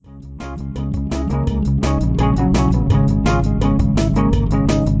I'll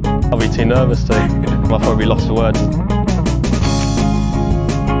be too nervous to. I'll probably be lost for words.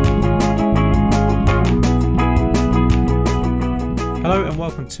 Hello and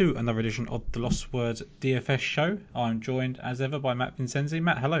welcome to another edition of the Lost Words DFS show. I'm joined as ever by Matt Vincenzi.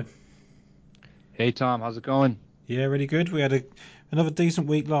 Matt, hello. Hey Tom, how's it going? Yeah, really good. We had another decent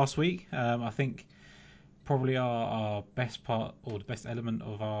week last week. I think probably our best part or the best element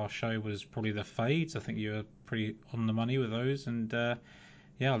of our show was probably the fades. I think you were pretty on the money with those, and I'll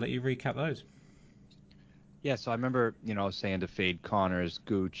let you recap those. Yeah, so I remember, saying to fade Connors,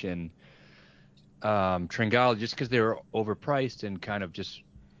 Gooch, and Tringale just because they were overpriced and kind of just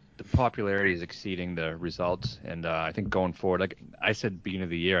the popularity is exceeding the results. And I think going forward, like I said, beginning of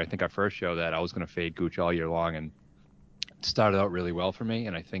the year, I think our first show that I was going to fade Gooch all year long, and it started out really well for me.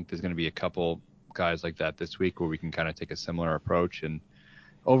 And I think there's going to be a couple guys like that this week where we can kind of take a similar approach. And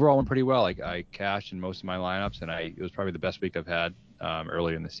overall went pretty well. I cashed in most of my lineups, and it was probably the best week I've had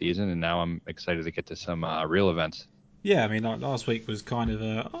earlier in the season. And now I'm excited to get to some real events. Yeah, I mean, like last week was kind of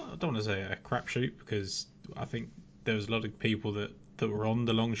I don't want to say a crapshoot because I think there was a lot of people that were on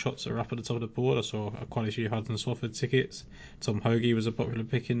the long shots that are up at the top of the board. I saw quite a few Hudson Swafford tickets. Tom Hoagie was a popular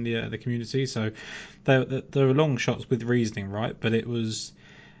pick in the community, so there were long shots with reasoning, right? But it was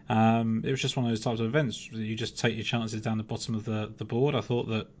just one of those types of events that you just take your chances down the bottom of the board. I thought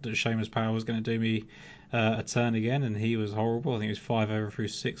that Seamus Power was going to do me a turn again, and he was horrible. I think it was 5 over through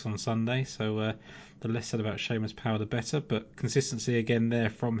 6 on Sunday, so the less said about Seamus Power, the better. But consistency again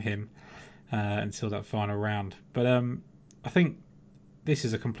there from him until that final round. But I think this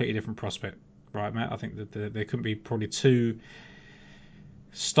is a completely different prospect, right, Matt? I think that there couldn't be probably two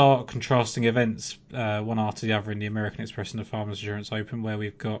stark contrasting events, one after the other, in the American Express and the Farmers Insurance Open, where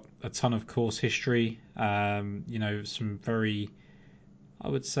we've got a ton of course history, some very, I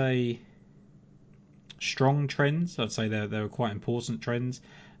would say, strong trends. I'd say there are quite important trends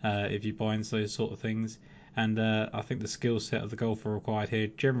if you buy into those sort of things. And I think the skill set of the golfer required here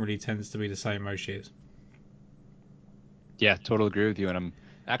generally tends to be the same most years. Yeah, totally agree with you. And I'm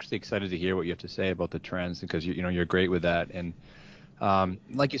actually excited to hear what you have to say about the trends because you're great with that. And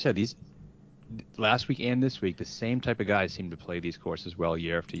like you said, these last week and this week, the same type of guys seem to play these courses well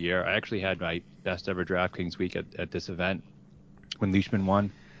year after year. I actually had my best ever DraftKings week at this event when Leishman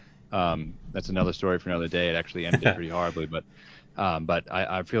won. That's another story for another day. It actually ended pretty horribly, but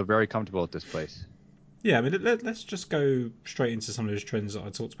I feel very comfortable at this place. Yeah, I mean, let's just go straight into some of those trends that I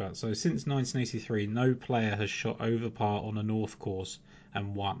talked about. So, since 1983, no player has shot over par on a North course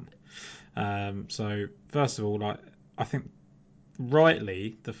and won. So, first of all, I think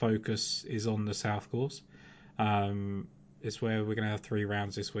rightly the focus is on the South course. It's where we're going to have 3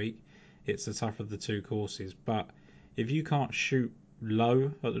 rounds this week. It's the tougher of the two courses, but if you can't shoot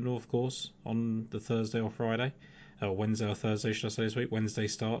low at the North course on the Thursday or Friday, or Wednesday or Thursday, should I say this week? Wednesday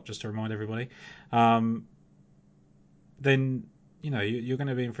start, just to remind everybody. Um, then you're going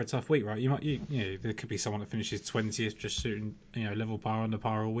to be in for a tough week, right? There could be someone that finishes 20th just shooting level par under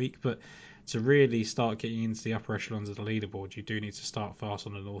par all week, but to really start getting into the upper echelons of the leaderboard, you do need to start fast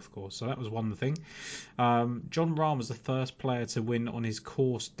on the North course. So that was one thing. Jon Rahm was the first player to win on his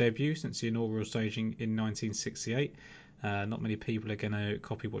course debut since the inaugural staging in 1968. Not many people are going to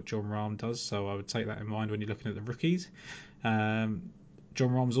copy what Jon Rahm does, so I would take that in mind when you're looking at the rookies. Jon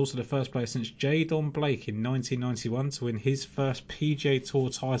Rahm was also the first player since J. Don Blake in 1991 to win his first PGA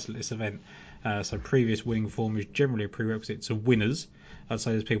Tour title at this event. So previous winning form is generally a prerequisite to winners. I'd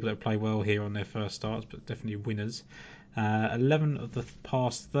say there's people that play well here on their first starts, but definitely winners. 11 of the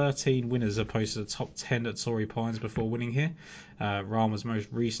past 13 winners are posted the top 10 at Torrey Pines before winning here. Rahm was the most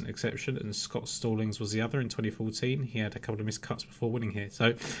recent exception, and Scott Stallings was the other in 2014. He had a couple of missed cuts before winning here.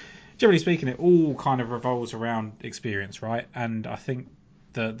 So, generally speaking, it all kind of revolves around experience, right? And I think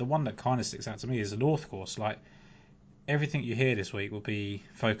the one that kind of sticks out to me is the North course. Like, everything you hear this week will be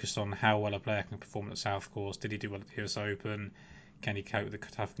focused on how well a player can perform at the South course. Did he do well at the US Open? Can he cope with the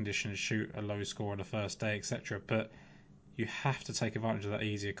tough conditions, shoot a low score on the first day, etc.? But you have to take advantage of that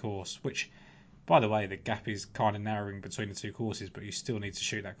easier course, which, by the way, the gap is kind of narrowing between the two courses, but you still need to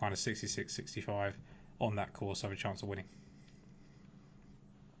shoot that kind of 66, 65 on that course to have a chance of winning.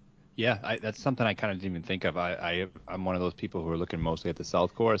 Yeah, that's something I kind of didn't even think of. I'm one of those people who are looking mostly at the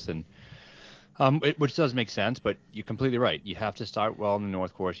South course, and which does make sense. But you're completely right. You have to start well in the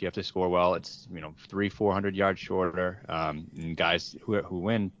North course. You have to score well. It's 400 yards shorter. And guys who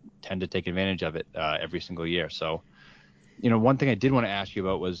win tend to take advantage of it every single year. So, one thing I did want to ask you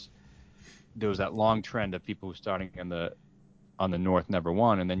about was there was that long trend of people starting on the North never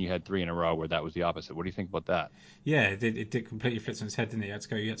won, and then you had 3 in a row where that was the opposite. What do you think about that? Yeah, it did completely flip on its head, didn't it? You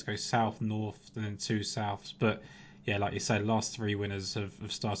had to go south, north, and then 2 souths. But yeah, like you said, last 3 winners have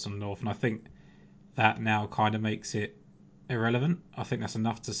started on the north, and I think that now kind of makes it irrelevant. I think that's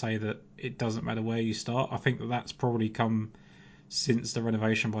enough to say that it doesn't matter where you start. I think that that's probably come since the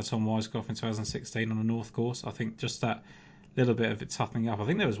renovation by Tom Weisskopf in 2016 on the North Course. I think just that little bit of it toughening up. I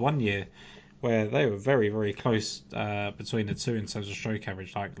think there was one year where they were very, very close between the two in terms of stroke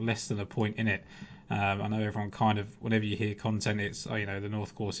average, like less than a point in it. I know everyone kind of, whenever you hear content, it's the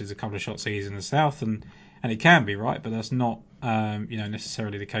North Course is a couple of shots easier than the South, and it can be right, but that's not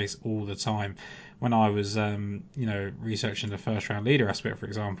necessarily the case all the time. When I was researching the first round leader aspect, for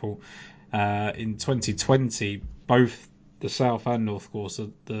example, in 2020, both the South and North Course,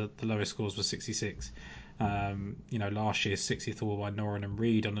 the lowest scores were 66. Last year 64 by Noren and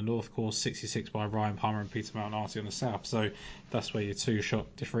Reed on the North Course, 66 by Ryan Palmer and Peter Malnati on the South. So that's where your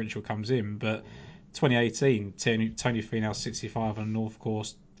 2-shot differential comes in. But 2018, Tony Finau 65 on the North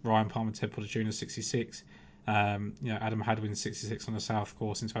Course, Ryan Palmer, Ted Potter Jr. 66. Adam Hadwin 66 on the South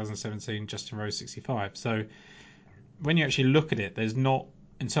Course in 2017, Justin Rose 65. So when you actually look at it, there's not,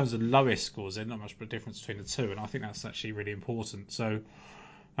 in terms of lowest scores, there's not much of a difference between the two, and I think that's actually really important. So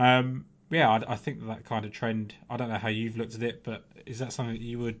I think that kind of trend. I don't know how you've looked at it, but is that something that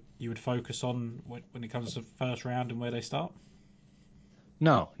you would focus on when it comes to first round and where they start?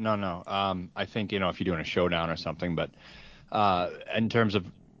 No. I think, if you're doing a showdown or something, but in terms of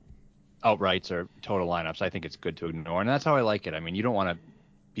outrights or total lineups, I think it's good to ignore, and that's how I like it. I mean, you don't want to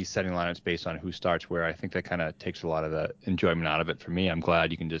be setting lineups based on who starts where. I think that kind of takes a lot of the enjoyment out of it. For me, I'm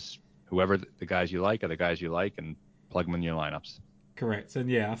glad you can just, whoever the guys you like are the guys you like, and plug them in your lineups. Correct, and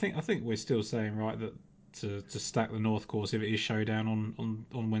yeah, I think we're still saying right that to stack the North Course if it is showdown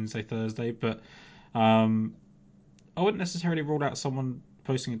on Wednesday, Thursday, but I wouldn't necessarily rule out someone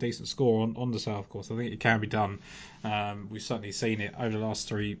posting a decent score on the South Course. I think it can be done. We've certainly seen it over the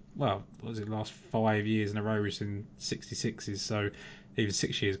last last 5 years in a row. We've seen 66s, so even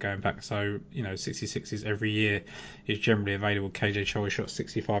 6 years going back. So 66s every year is generally available. KJ Choi shot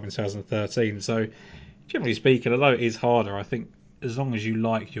 65 in 2013. So generally speaking, although it is harder, I think as long as you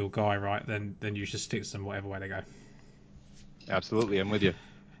like your guy, right, then you should stick to them whatever way they go. Absolutely, I'm with you.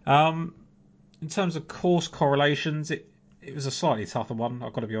 In terms of course correlations, it was a slightly tougher one.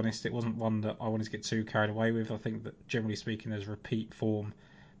 I've got to be honest. It wasn't one that I wanted to get too carried away with. I think that generally speaking, there's repeat form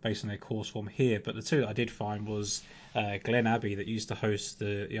based on their course form here. But the two that I did find was Glen Abbey, that used to host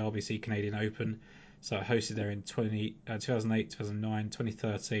the RBC Canadian Open. So it hosted there in 2008, 2009,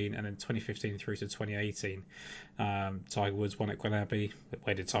 2013, and then 2015 through to 2018. Tiger Woods won at Glen Abbey.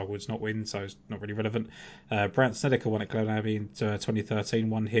 Where did Tiger Woods not win? So it's not really relevant. Brandt Snedeker won at Glen Abbey in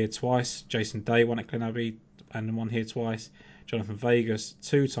 2013, won here twice. Jason Day won at Glen Abbey and won here twice. Jonathan Vegas,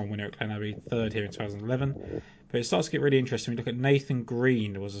 2-time winner at Glen Abbey, third here in 2011. But it starts to get really interesting. We look at Nathan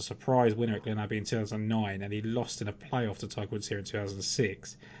Green, who was a surprise winner at Glen Abbey in 2009, and he lost in a playoff to Tiger Woods here in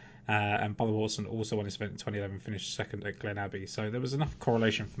 2006. And Bubba Watson also won this event in 2011, finished second at Glen Abbey. So there was enough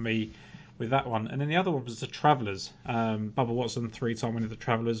correlation for me with that one. And then the other one was the Travellers. Bubba Watson, 3-time winner of the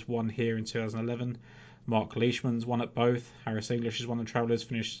Travellers, won here in 2011. Mark Leishman's won at both. Harris English has won the Travellers,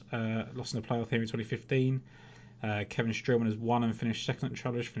 lost in the playoff here in 2015. Kevin Streelman has won and finished second at the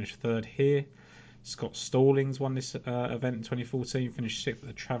Travellers, finished third here. Scott Stallings won this event in 2014, finished sixth at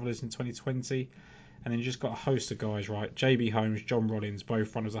the Travellers in 2020. And then you just got a host of guys, right? JB Holmes, John Rollins,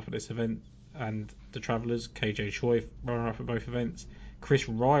 both runners-up at this event, and the Travellers. KJ Choi, runner-up at both events. Chris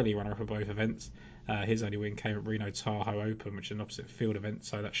Riley, runner-up at both events. His only win came at Reno Tahoe Open, which is an opposite field event,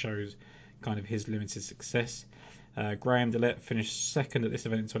 so that shows kind of his limited success. Graham Dillette finished second at this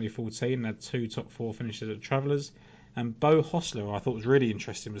event in 2014 and had 2 top 4 finishes at the Travellers. And Beau Hossler, who I thought was really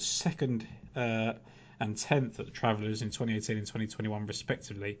interesting, was second and 10th at the Travellers in 2018 and 2021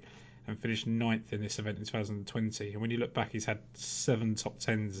 respectively, and finished 9th in this event in 2020. And when you look back, he's had 7 top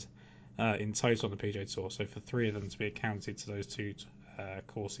 10s in total on the PGA Tour. So for 3 of them to be accounted to those 2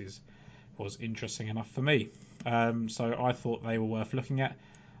 courses was interesting enough for me. So I thought they were worth looking at.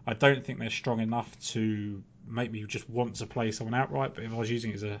 I don't think they're strong enough to make me just want to play someone outright, but if I was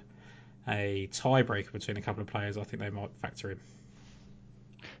using it as a tiebreaker between a couple of players, I think they might factor in.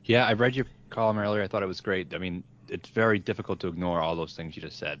 Yeah, I read your column earlier. I thought it was great. I mean, it's very difficult to ignore all those things you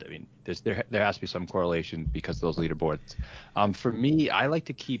just said. I mean, there has to be some correlation because of those leaderboards. For me, I like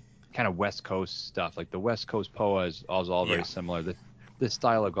to keep kind of West Coast stuff. Like the West Coast POA is all very similar. This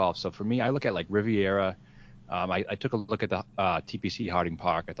style of golf. So for me, I look at like Riviera. I took a look at the TPC Harding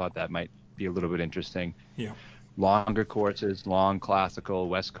Park. I thought that might be a little bit interesting. Yeah. Longer courses, long classical,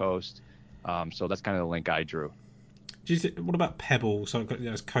 West Coast. So that's kind of the link I drew. What about Pebble? So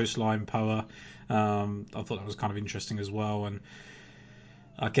there's Coastline Poa. I thought that was kind of interesting as well, and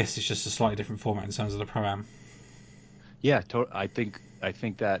I guess it's just a slightly different format in terms of the pro-am. Yeah, I think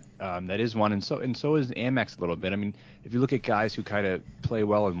that that is one, and so is Amex a little bit. I mean, if you look at guys who kind of play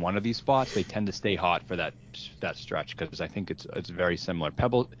well in one of these spots, they tend to stay hot for that stretch because I think it's very similar.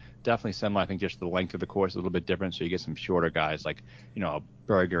 Pebble definitely similar. I think just the length of the course is a little bit different, so you get some shorter guys like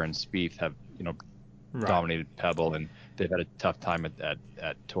Berger and Spieth have Right. dominated Pebble, and they've had a tough time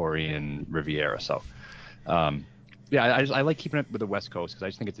at Torrey and Riviera. So um, yeah, I like keeping it with the West Coast because I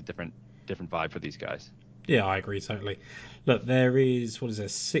just think it's a different vibe for these guys. Yeah, I agree totally. Look, there is, what is there,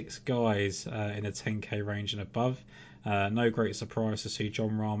 6 guys in the 10K range and above. No great surprise to see John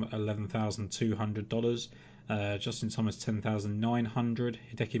Rahm at $11,200. Justin Thomas 10,900,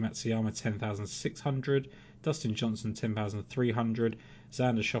 Hideki Matsuyama 10,600, Dustin Johnson 10,300,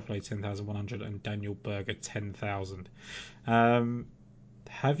 Xander Schauffele 10,100, and Daniel Berger 10,000.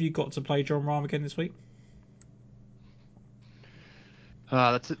 Have you got to play John Rahm again this week?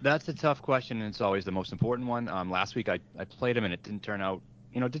 That's a tough question, and it's always the most important one. Last week I played him, and it didn't turn out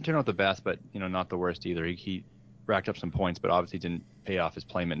the best, but not the worst either. He racked up some points, but obviously didn't pay off his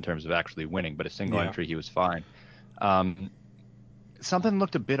playment in terms of actually winning. But a single Yeah. entry, he was fine. Um, Something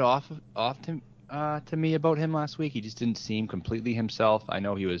looked a bit off to me about him last week. He just didn't seem completely himself. I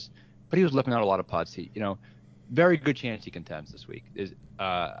know but he was lipping out a lot of putts. Very good chance he contends this week.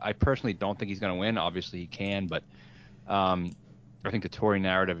 I personally don't think he's going to win. Obviously he can, but um, I think the Tory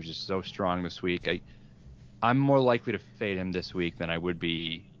narrative is just so strong this week. I'm more likely to fade him this week than I would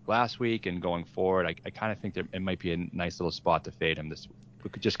be last week and going forward. I kind of think that it might be a nice little spot to fade him this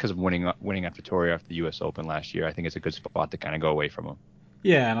week, just because of winning after Tory after the U.S. Open last year. I think it's a good spot to kind of go away from him.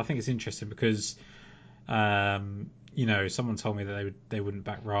 Yeah, and I think it's interesting because someone told me that they wouldn't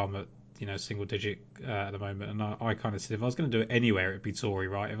back Rahm at single digit at the moment, and I kind of said if I was going to do it anywhere, it'd be Tory,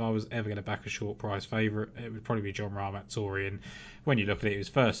 right? If I was ever going to back a short price favourite, it would probably be John Rahm at Tory. And when you look at it, he was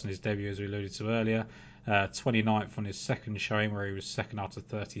first in his debut, as we alluded to earlier, 29th on his second showing, where he was second after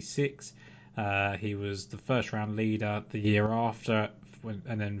 36. He was the first round leader the year after,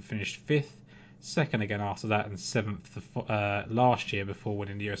 and then finished fifth. Second again after that, and seventh last year before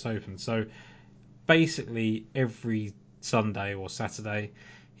winning the US Open. So basically every Sunday or Saturday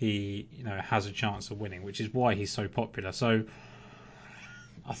he has a chance of winning, which is why he's so popular. So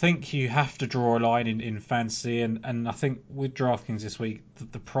I think you have to draw a line in fantasy, and I think with DraftKings this week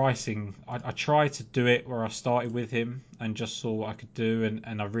the pricing, I tried to do it where I started with him and just saw what I could do,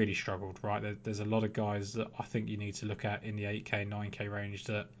 and I really struggled. Right, there's a lot of guys that I think you need to look at in the 8K 9K range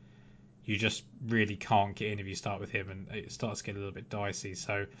that you just really can't get in if you start with him, and it starts to get a little bit dicey.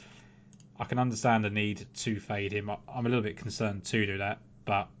 So I can understand the need to fade him. I'm a little bit concerned to do that,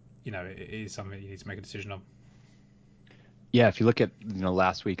 but it is something you need to make a decision on. Yeah, if you look at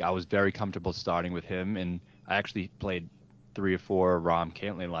last week, I was very comfortable starting with him, and I actually played 3 or 4 Rom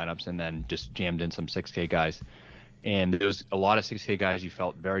Cantley lineups, and then just jammed in some 6K guys. And there was a lot of 6K guys you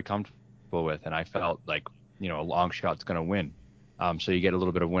felt very comfortable with, and I felt like a long shot's going to win. So you get a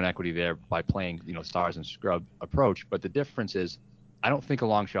little bit of win equity there by playing stars and scrub approach. But the difference is, I don't think a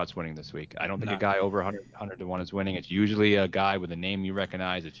long shot's winning this week. I don't think a No. guy over 100 to 1 is winning. It's usually a guy with a name you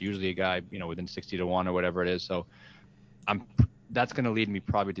recognize. It's usually a guy within 60 to 1 or whatever it is. So I'm that's going to lead me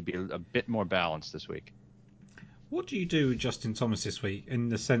probably to be a bit more balanced this week. What do you do with Justin Thomas this week in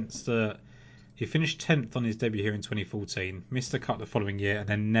the sense that he finished 10th on his debut here in 2014, missed the cut the following year, and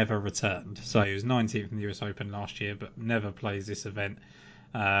then never returned? So he was 19th in the US Open last year, but never plays this event.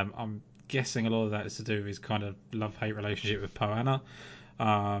 I'm guessing a lot of that is to do with his kind of love-hate relationship with Poana.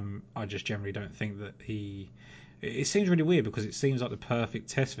 I just generally don't think that he. It seems really weird because it seems like the perfect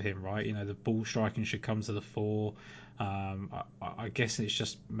test for him, right? The ball striking should come to the fore. I guess it's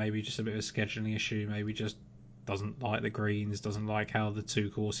just maybe just a bit of a scheduling issue. Maybe just doesn't like the greens, doesn't like how the two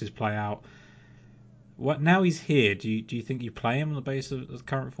courses play out. What now he's here? Do you think you play him on the basis of the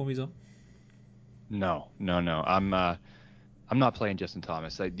current form he's on? No, no, no. I'm not playing Justin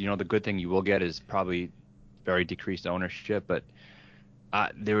Thomas. The good thing you will get is probably very decreased ownership, but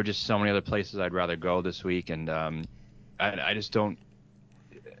there were just so many other places I'd rather go this week, and I just don't.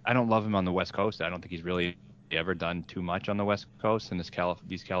 I don't love him on the West Coast. I don't think he's really ever done too much on the West Coast in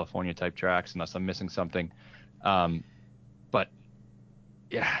these California type tracks, unless I'm missing something. Um, but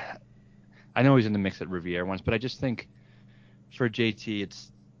yeah, I know he's in the mix at Riviera once, but I just think for JT,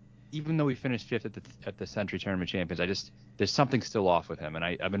 it's even though he finished fifth at the Century Tournament Champions, there's something still off with him, and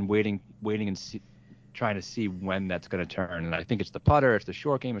I've been waiting and trying to see when that's going to turn. And I think it's the putter, it's the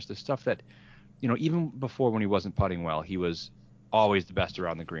short game, it's the stuff that even before when he wasn't putting well, he was always the best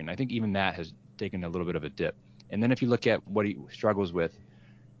around the green. I think even that has taken a little bit of a dip. And then if you look at what he struggles with,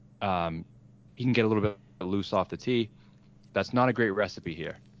 he can get a little bit loose off the tee. That's not a great recipe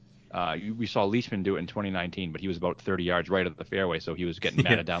here. We saw Leishman do it in 2019, but he was about 30 yards right of the fairway, so he was getting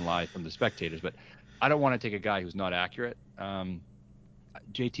matted down live from the spectators. But I don't want to take a guy who's not accurate.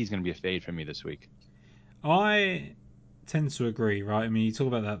 JT's going to be a fade for me this week. I tend to agree, right? I mean, you talk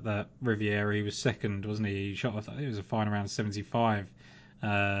about that Riviera, he was second, wasn't he? He shot, I think it was a fine around 75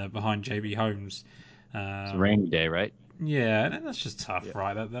 behind JB Holmes. It's a rainy day, right? Yeah, and that's just tough,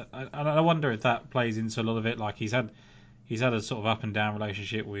 right? I wonder if that plays into a lot of it. Like he's had a sort of up and down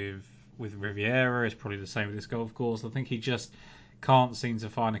relationship with Riviera. It's probably the same with this golf course. I think he just can't seem to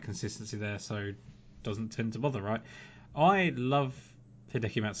find a consistency there, so doesn't tend to bother, right? I love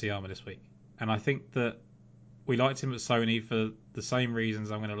Hideki Matsuyama this week, and I think that we liked him at Sony for the same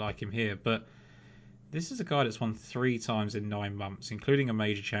reasons I'm going to like him here. But this is a guy that's won 3 times in 9 months, including a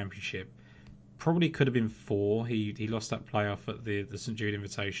major championship. Probably could have been 4. He lost that playoff at the St Jude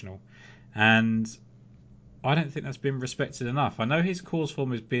Invitational, and I don't think that's been respected enough. I know his course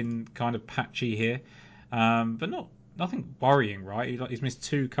form has been kind of patchy here, but nothing worrying, right? He's missed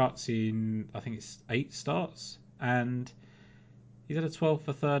 2 cuts in I think it's 8 starts, and he's had a 12th,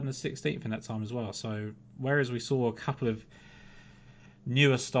 a third, and a 16th in that time as well. So whereas we saw a couple of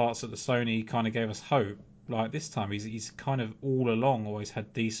newer starts at the Sony kind of gave us hope, like this time he's kind of all along always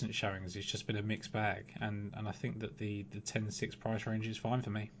had decent showings. It's just been a mixed bag, and I think that the 10-6 price range is fine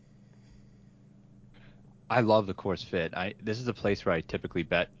for me. I love the course fit. This is a place where I typically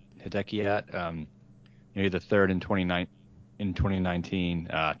bet Hideki at. The third in 2019,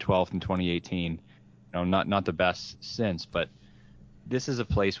 12th in 2018. Not the best since, but this is a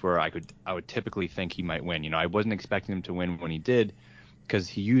place where I would typically think he might win. I wasn't expecting him to win when he did, because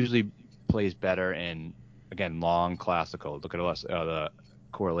he usually plays better in, again, long classical. Look at the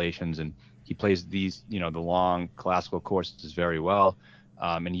correlations, and he plays these, the long classical courses very well,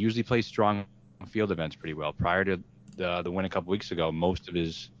 and he usually plays strong field events pretty well. Prior to the win a couple weeks ago, most of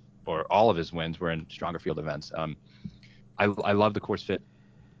his or all of his wins were in stronger field events. I love the course fit.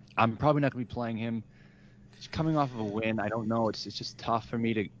 I'm probably not going to be playing him. He's coming off of a win. I don't know. It's just tough for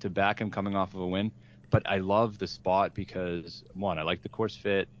me to back him coming off of a win. But I love the spot because, one, I like the course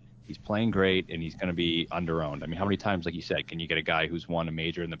fit. He's playing great, and he's going to be under-owned. I mean, how many times, like you said, can you get a guy who's won a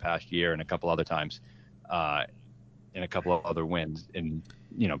major in the past year and a couple other times, and a couple of other wins? And,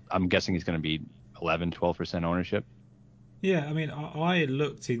 I'm guessing he's going to be 11, 12% ownership. Yeah, I mean, I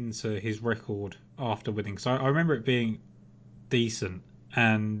looked into his record after winning, so I remember it being decent,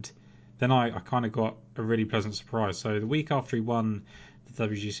 and then I kind of got a really pleasant surprise. So the week after he won the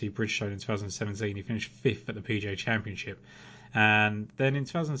WGC Bridgestone in 2017, he finished 5th at the PGA Championship, and then in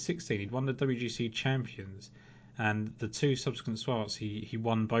 2016 he'd won the WGC Champions, and the 2 subsequent starts he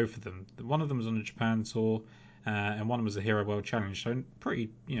won both of them. One of them was on the Japan Tour, and one was the Hero World Challenge. So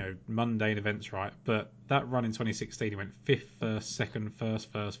pretty, mundane events, right? But that run in 2016, he went 5th, 1st,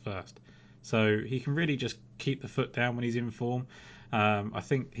 2nd, 1st. So he can really just keep the foot down when he's in form. I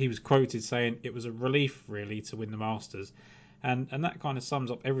think he was quoted saying it was a relief, really, to win the Masters, and that kind of sums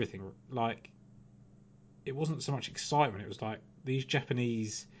up everything. Like, it wasn't so much excitement; it was like these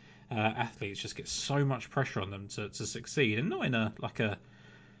Japanese athletes just get so much pressure on them to succeed, and not in a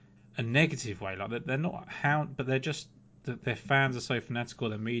negative way. Like they're not hound, but they're just their fans are so fanatical.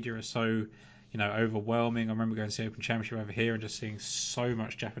 Their media are so overwhelming. I remember going to the Open Championship over here and just seeing so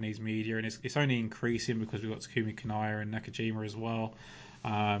much Japanese media, and it's only increasing because we've got Takumi Kanaya and Nakajima as well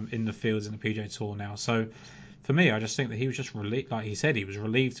in the fields in the PGA Tour now. So for me, I just think that he was just relieved. Like he said, he was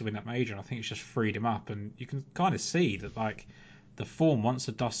relieved to win that major, and I think it's just freed him up. And you can kind of see that, like, the form once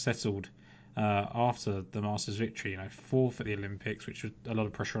the dust settled after the Masters victory, 4th at the Olympics, which was a lot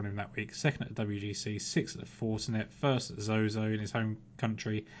of pressure on him that week, 2nd at the WGC, 6th at the Fortinet, 1st at the Zozo in his home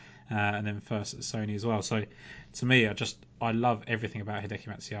country, and then 1st at the Sony as well. So to me, I love everything about Hideki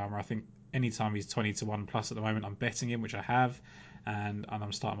Matsuyama. I think anytime he's 20-1 plus at the moment, I'm betting him, which I have, and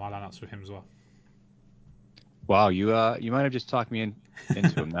I'm starting my lineups with him as well. Wow, you might have just talked me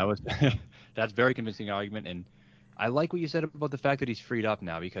into him. That was that's a very convincing argument, and I like what you said about the fact that he's freed up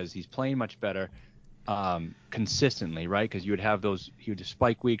now because he's playing much better consistently, right? Because he would have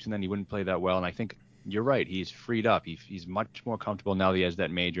spike weeks and then he wouldn't play that well, and I think you're right. He's freed up. He's much more comfortable now that he has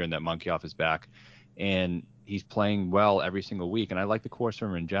that major and that monkey off his back, and he's playing well every single week. And I like the course for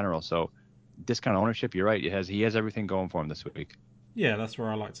him in general. So discount ownership, you're right. He has everything going for him this week. Yeah, that's where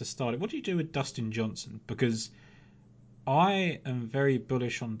I like to start it. What do you do with Dustin Johnson? Because I am very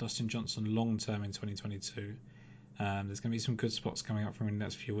bullish on Dustin Johnson long term in 2022. There's going to be some good spots coming up from him in the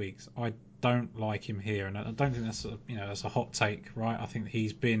next few weeks. I don't like him here, and I don't think that's that's a hot take, right? I think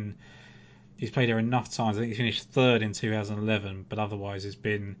he's been he's played here enough times. I think he finished third in 2011, but otherwise it's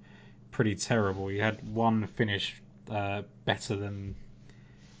been pretty terrible. He had one finish better than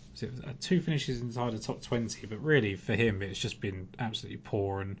two finishes inside the top 20, but really for him it's just been absolutely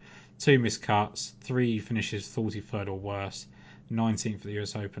poor, and two missed cuts, three finishes 43rd or worse, 19th at the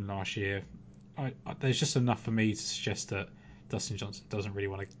US Open last year. There's just enough for me to suggest that Dustin Johnson doesn't really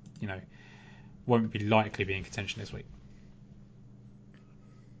want to, won't be likely be in contention this week.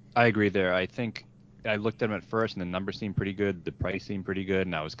 I agree there. I think I looked at him at first, and the numbers seemed pretty good. The price seemed pretty good,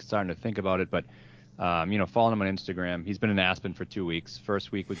 and I was starting to think about it. But, following him on Instagram, he's been in Aspen for 2 weeks.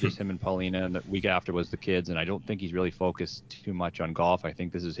 First week was just him and Paulina, and the week after was the kids. And I don't think he's really focused too much on golf. I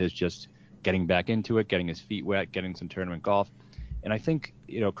think this is his just getting back into it, getting his feet wet, getting some tournament golf. And I think,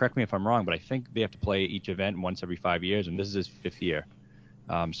 correct me if I'm wrong, but I think they have to play each event once every 5 years, and this is his 5th year.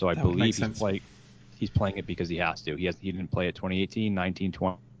 So I believe he's playing it because he has to. He didn't play it 2018, 19,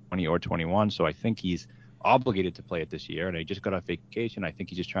 20, or 21, so I think he's obligated to play it this year, and he just got off vacation. I think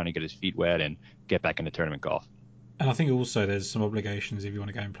he's just trying to get his feet wet and get back into tournament golf. And I think also there's some obligations if you want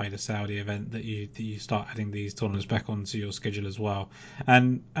to go and play the Saudi event that you start adding these tournaments back onto your schedule as well.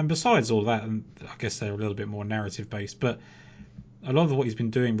 And besides all that, and I guess they're a little bit more narrative based, but a lot of what he's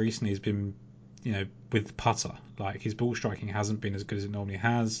been doing recently has been, with the putter. Like his ball striking hasn't been as good as it normally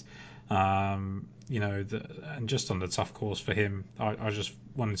has. And just on the tough course for him, I just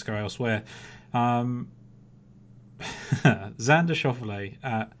wanted to go elsewhere. Xander Schauffele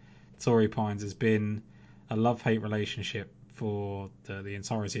at Torrey Pines has been a love-hate relationship for the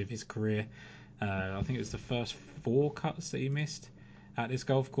entirety of his career. I think it was the first 4 cuts that he missed at this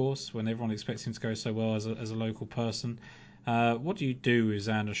golf course when everyone expects him to go so well as a local person. What do you do with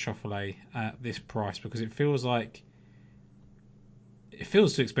Xander Schauffele at this price? Because it feels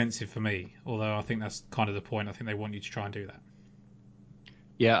too expensive for me, although I think that's kind of the point. I think they want you to try and do that.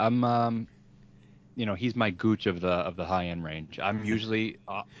 Yeah, I'm he's my gooch of the high end range. I'm usually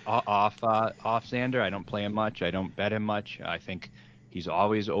off Xander. I don't play him much. I don't bet him much. I think he's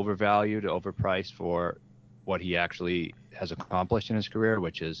always overvalued, overpriced for what he actually has accomplished in his career,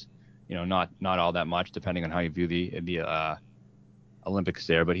 which is, not all that much, depending on how you view the Olympics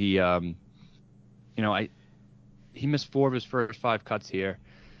there. But he missed 4 of his first 5 cuts here.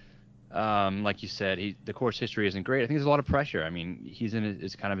 Like you said, the course history isn't great. I think there's a lot of pressure. I mean, he's in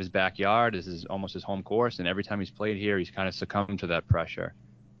it's kind of his backyard. This is almost his home course, and every time he's played here, he's kind of succumbed to that pressure.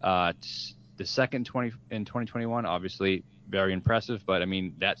 The second in 2021, obviously very impressive, but I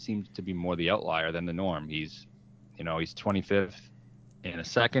mean that seems to be more the outlier than the norm. He's 25th in a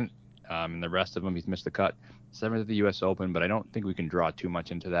second, and the rest of them he's missed the cut. 7th at the U.S. Open, but I don't think we can draw too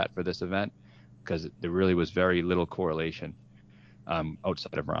much into that for this event because there really was very little correlation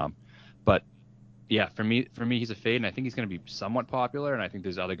outside of Rahm. But yeah, for me, he's a fade, and I think he's going to be somewhat popular. And I think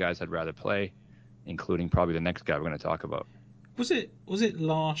there's other guys I'd rather play, including probably the next guy we're going to talk about. Was it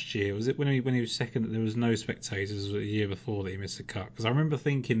last year? Was it when he was second that there was no spectators? Was it the year before that he missed a cut? Because I remember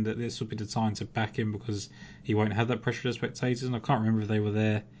thinking that this would be the time to back him because he won't have that pressure of spectators, and I can't remember if they were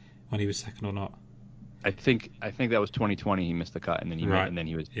there when he was second or not. I think that was 2020. He missed the cut, and then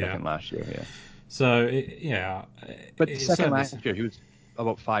he was second last year. Yeah. So But second last year he was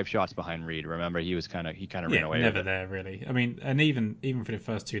about 5 shots behind Reed. Remember, he kind of ran away. Never there really. I mean, and even for the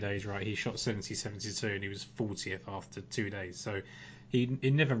first 2 days, right? He shot 70-72 and he was 40th after 2 days. So he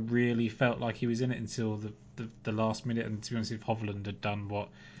never really felt like he was in it until the last minute. And to be honest, if Hovland had done what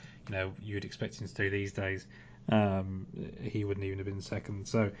you would expect him to do these days, he wouldn't even have been second.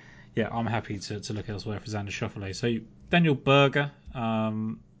 So yeah, I'm happy to look elsewhere for Xander Schauffele. So Daniel Berger.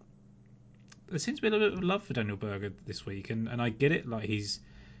 There seems to be a little bit of love for Daniel Berger this week, and I get it. Like he's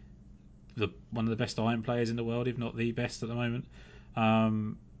one of the best iron players in the world, if not the best at the moment.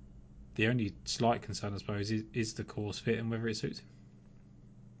 The only slight concern, I suppose, is the course fit and whether it suits him.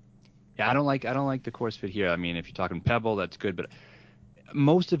 Yeah, I don't like the course fit here. I mean, if you're talking Pebble, that's good, but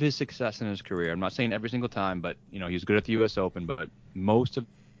most of his success in his career, I'm not saying every single time, but he was good at the U.S. Open, but most of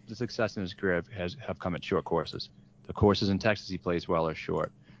the success in his career have come at short courses. The courses in Texas he plays well are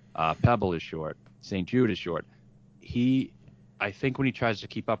short. Pebble is short. St. Jude is short. I think when he tries to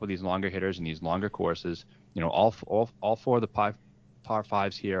keep up with these longer hitters and these longer courses, all 4 of the par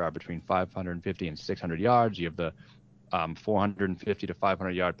 5s here are between 550 and 600 yards. You have the 450 to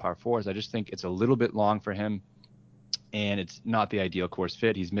 500 yard par 4s. I just think it's a little bit long for him, and it's not the ideal course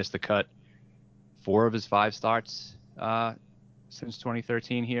fit. He's missed the cut 4 of his 5 starts since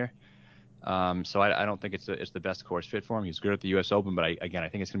 2013 here. So I don't think it's the best course fit for him. He's good at the U.S. Open, but I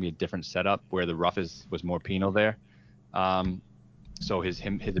think it's going to be a different setup where the rough was more penal there. So his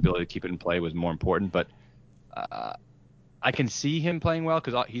ability to keep it in play was more important. But I can see him playing well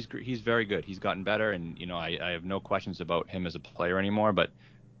because he's very good. He's gotten better, and I have no questions about him as a player anymore. But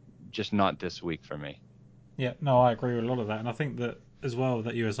just not this week for me. Yeah, no, I agree with a lot of that, and I think that as well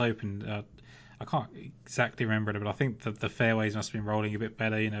that US Open, I can't exactly remember it, but I think that the fairways must have been rolling a bit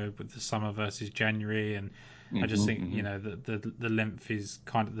better, with the summer versus January, and I just think the length is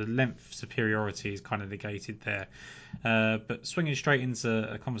the length superiority is kind of negated there. But swinging straight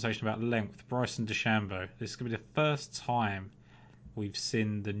into a conversation about length, Bryson DeChambeau. This is going to be the first time we've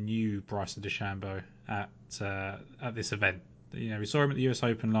seen the new Bryson DeChambeau at this event. We saw him at the US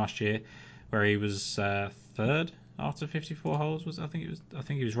Open last year, where he was third after 54 holes. I think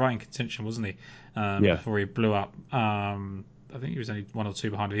he was right in contention, wasn't he? Before he blew up. I think he was only 1 or 2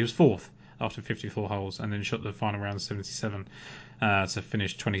 behind. He was fourth after 54 holes, and then shot the final round 77 to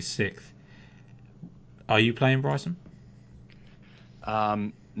finish 26th. Are you playing Bryson?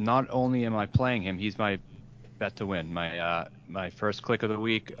 Not only am I playing him, he's my bet to win. My first click of the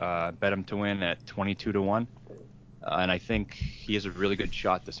week, bet him to win at 22-1. And I think he has a really good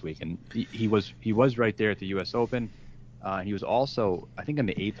shot this week. And he was right there at the U.S. Open. He was also, I think, on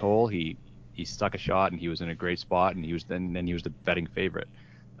the 8th hole, he stuck a shot and he was in a great spot. And he was the betting favorite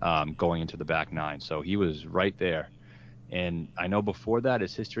going into the back 9. So he was right there. And I know before that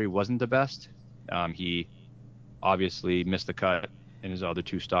his history wasn't the best. He obviously missed the cut in his other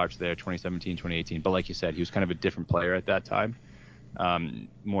 2 starts there, 2017, 2018. But like you said, he was kind of a different player at that time,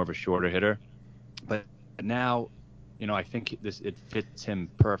 more of a shorter hitter. But now, I think it fits him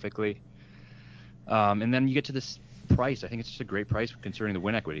perfectly. And then you get to this price. I think it's just a great price considering the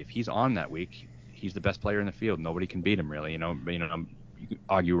win equity. If he's on that week, he's the best player in the field. Nobody can beat him, really. You can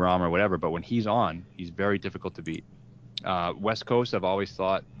argue Rahm or whatever, but when he's on, he's very difficult to beat. West Coast, I've always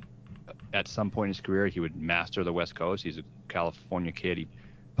thought at some point in his career he would master the West Coast. He's a California kid. He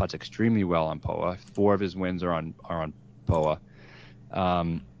putts extremely well on POA. 4 of his wins are on POA.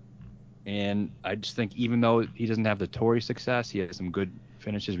 And I just think even though he doesn't have the Tour success, he has some good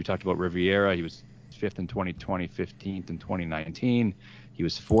finishes. We talked about Riviera. He was 5th in 2020, 15th in 2019. He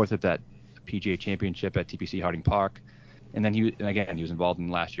was 4th at that PGA Championship at TPC Harding Park. And then he was involved in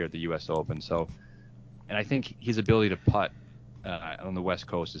last year at the U.S. Open. So, and I think his ability to putt on the West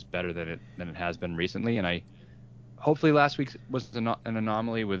Coast is better than it has been recently. And hopefully last week was an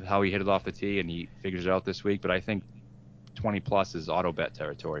anomaly with how he hit it off the tee and he figures it out this week. But I think 20 plus is auto bet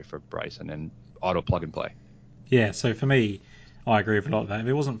territory for Bryson and auto plug and play. Yeah, so for me, I agree with a lot of that. If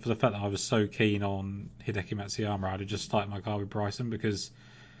it wasn't for the fact that I was so keen on Hideki Matsuyama, I'd have just started my car with Bryson because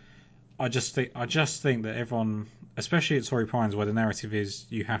I just think that everyone, especially at Torrey Pines, where the narrative is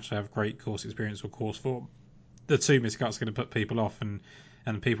you have to have great course experience or course form, the 2 missed cuts are going to put people off,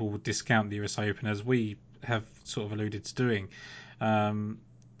 and people will discount the US Open, as we have sort of alluded to doing.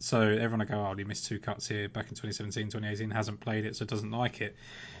 So everyone will go, he missed 2 cuts here back in 2017, 2018, hasn't played it, so doesn't like it.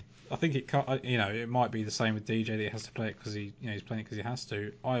 I think it might be the same with DJ, that he has to play it because he's playing it because he has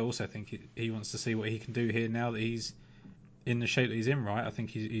to. I also think he wants to see what he can do here now that he's in the shape that he's in, right? I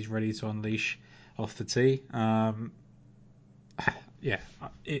think he's ready to unleash off the tee.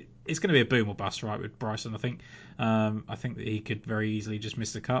 It's going to be a boom or bust, right, with Bryson. I think that he could very easily just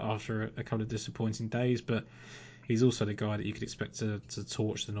miss the cut after a couple of disappointing days, but he's also the guy that you could expect to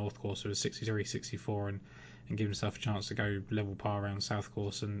torch the North Course with a 63, 64 and give himself a chance to go level par around South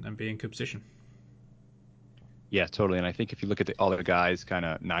Course and be in good position. Yeah, totally. And I think if you look at the other guys, kind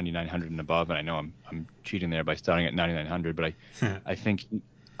of 9,900 and above, and I know I'm cheating there by starting at 9,900, but I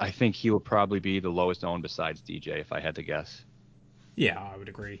think he will probably be the lowest owned besides DJ, if I had to guess. Yeah, I would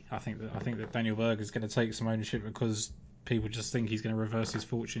agree. I think that Daniel Berger is going to take some ownership because people just think he's going to reverse his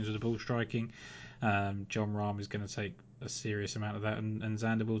fortunes with the ball striking. Jon Rahm is going to take a serious amount of that, and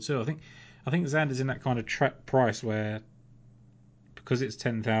Xander will too. I think Xander's in that kind of trap price where, because it's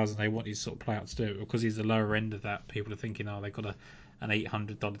 10,000, they want you to sort of play out to do it. Because he's the lower end of that, people are thinking, they've got an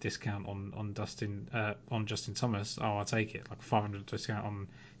 $800 discount on Justin Thomas. I'll take it. Like a $500 discount on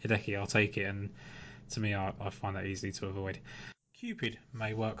Hideki, I'll take it. And to me, I find that easy to avoid. Cupid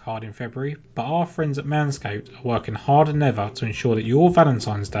may work hard in February, but our friends at Manscaped are working harder than ever to ensure that your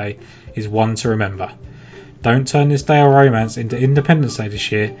Valentine's Day is one to remember. Don't turn this day of romance into Independence Day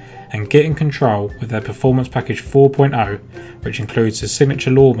this year and get in control with their Performance Package 4.0, which includes a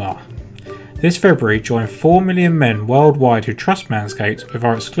signature lawnmower. This February, join 4 million men worldwide who trust Manscaped with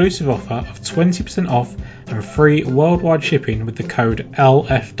our exclusive offer of 20% off and free worldwide shipping with the code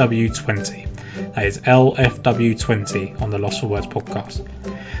LFW20. That is LFW20 on the Lost for Words podcast.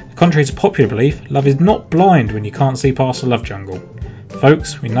 Contrary to popular belief, love is not blind when you can't see past the love jungle.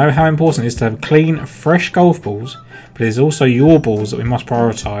 Folks, we know how important it is to have clean, fresh golf balls, but it is also your balls that we must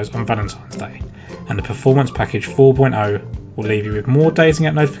prioritise on Valentine's Day, and the Performance Package 4.0 will leave you with more dating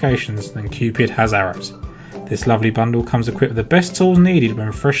app notifications than Cupid has arrows. This lovely bundle comes equipped with the best tools needed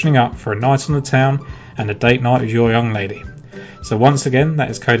when freshening up for a night on the town and a date night with your young lady. So once again,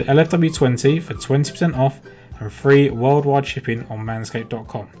 that is code LFW20 for 20% off and free worldwide shipping on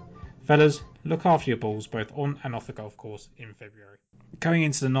manscaped.com. Fellas, look after your balls both on and off the golf course in February. Going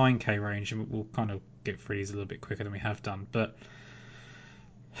into the 9K range, and we'll kind of get through these a little bit quicker than we have done, but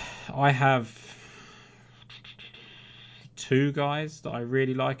I have two guys that I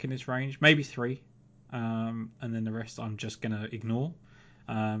really like in this range, maybe three, and then the rest I'm just going to ignore.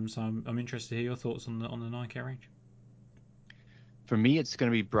 So I'm interested to hear your thoughts on the 9K range. For me, it's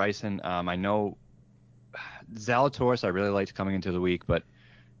going to be Bryson. I know Zalatoris I really liked coming into the week, but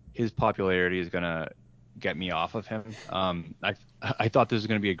his popularity is going to get me off of him. I thought this was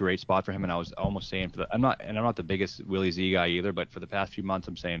going to be a great spot for him, and I was almost saying I'm not the biggest Willie Z guy either, but for the past few months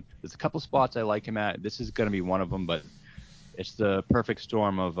I'm saying there's a couple spots I like him at. This is going to be one of them, but it's the perfect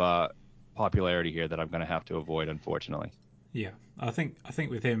storm of popularity here that I'm going to have to avoid, unfortunately. Yeah, I think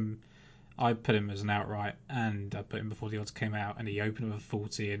with him, I put him as an outright, and I put him before the odds came out, and he opened with a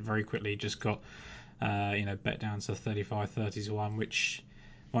 40 and very quickly just got bet down to 35, 30 to 1, which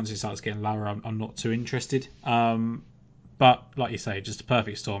once it starts getting lower, I'm not too interested. But like you say, just a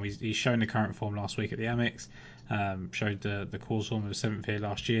perfect storm. He's shown the current form last week at the Amex, showed the course form of the 7th here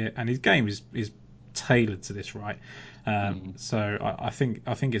last year, and his game is tailored to this, right? So I think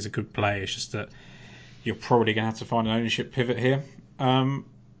it's a good play. It's just that you're probably going to have to find an ownership pivot here.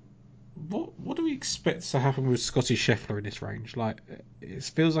 What do we expect to happen with Scotty Scheffler in this range? Like, it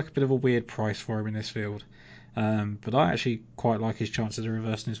feels like a bit of a weird price for him in this field, but I actually quite like his chances of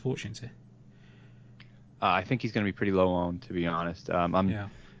reversing his fortunes here. I think he's going to be pretty low owned, to be honest.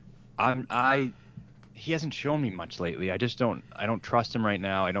 He hasn't shown me much lately. I don't trust him right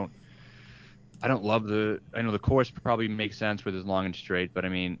now. I don't love I know the course probably makes sense with his long and straight, but I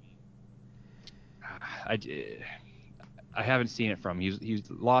mean, I haven't seen it from him. He's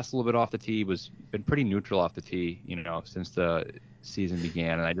lost a little bit off the tee, been pretty neutral off the tee, since the season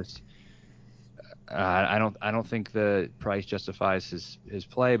began, and I don't think the price justifies his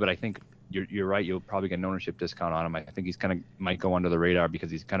play, but I think you're right. You'll probably get an ownership discount on him. I think he's might go under the radar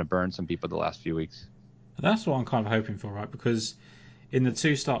because he's kind of burned some people the last few weeks. That's what I'm kind of hoping for, right? Because in the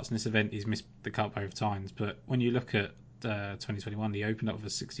two starts in this event, he's missed the cut both times. But when you look at 2021, he opened up with a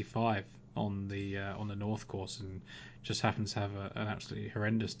 65 on the North course and just happened to have an absolutely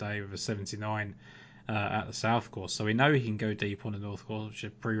horrendous day with a 79 at the South course. So we know he can go deep on the North course, which is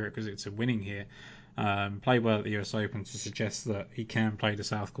a prerequisite to winning here. Played well at the US Open to suggest that he can play the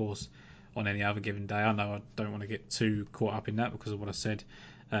South course on any other given day. I know I don't want to get too caught up in that because of what I said,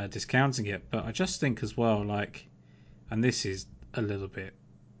 discounting it, but I just think as well, like, and this is a little bit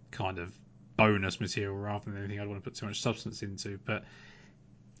kind of bonus material rather than anything I'd want to put too much substance into, but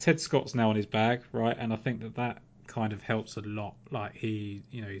Ted Scott's now on his bag, right? And I think that kind of helps a lot. Like, he's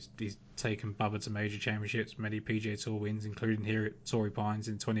taken Bubba to major championships, many PGA Tour wins, including here at Torrey Pines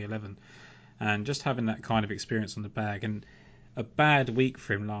in 2011, and just having that kind of experience on the bag. And a bad week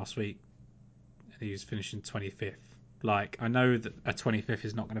for him last week, he was finishing 25th. Like, I know that a 25th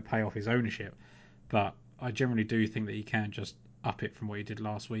is not going to pay off his ownership, but I generally do think that he can just up it from what he did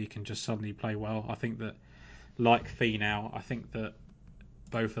last week and just suddenly play well. I think that, like Finau, I think that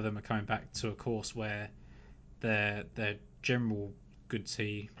both of them are coming back to a course where their general good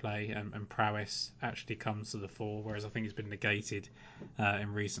tee play and prowess actually comes to the fore, whereas I think it's been negated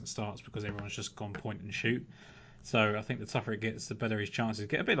in recent starts because everyone's just gone point and shoot. So I think the tougher it gets, the better his chances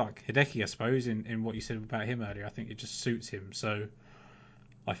get. A bit like Hideki, I suppose, in what you said about him earlier. I think it just suits him. So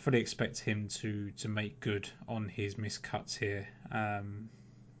I fully expect him to make good on his missed cuts here.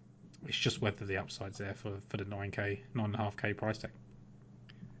 It's just whether the upside's there for the 9.5k price tag.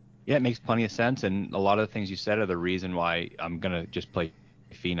 Yeah, it makes plenty of sense, and a lot of the things you said are the reason why I'm gonna just play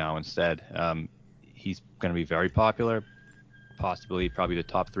Finau instead. He's gonna be very popular, possibly probably the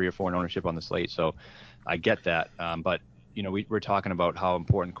top 3 or 4 in ownership on the slate. So I get that, but we're talking about how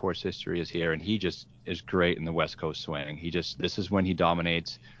important course history is here, and he just is great in the West Coast swing. This is when he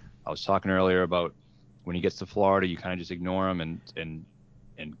dominates. I was talking earlier about when he gets to Florida, you kind of just ignore him and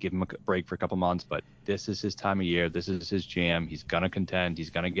give him a break for a couple months, but this is his time of year. This is his jam. He's gonna contend.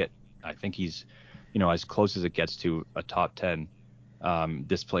 He's gonna get. I think he's, as close as it gets to a top 10.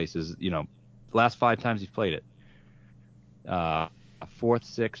 This place is, last 5 times he's played it. 4th,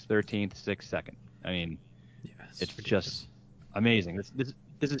 6th, 13th, 6th, 2nd. I mean, Yeah, it's ridiculous. just amazing. This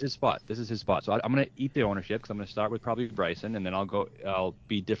this is his spot. This is his spot. So I'm gonna eat the ownership because I'm gonna start with probably Bryson, and then I'll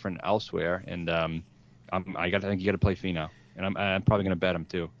be different elsewhere, and I think you got to play Finau, and I'm probably gonna bet him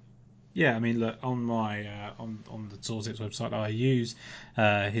too. Yeah, I mean, look on my on the Tourtips website that I use,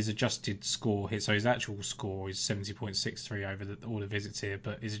 his adjusted score, his actual score is 70.63 over all the visits here,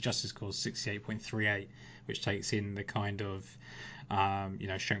 but his adjusted score is 68.38, which takes in the kind of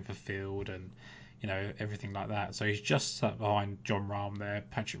strength of field and everything like that. So he's just sat behind John Rahm there.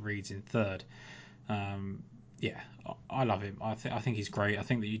 Patrick Reed's in third. Yeah, I love him. I think he's great. I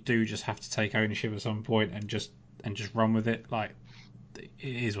think that you do just have to take ownership at some point and just run with it. Like, it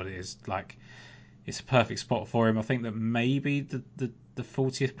is what it is. Like, it's a perfect spot for him. I think that maybe the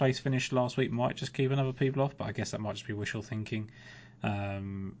 40th place finish last week might just keep other people off, but I guess that might just be wishful thinking,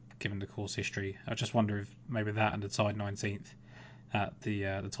 given the course history. I just wonder if maybe that and the tied 19th at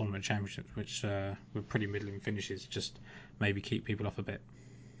the tournament championship, which were pretty middling finishes, just maybe keep people off a bit.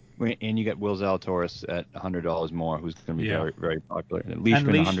 And you get Will Zalatoris at $100 more, who's going to be Yeah. very, very popular. And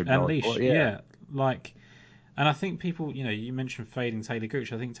Leishman $100 more. Yeah. Like, and I think people, you mentioned fading Taylor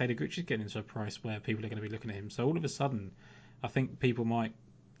Gooch. I think Taylor Gooch is getting into a price where people are going to be looking at him. So all of a sudden, I think people might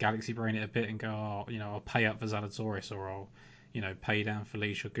galaxy brain it a bit and go, I'll pay up for Zalatoris, or I'll, pay down for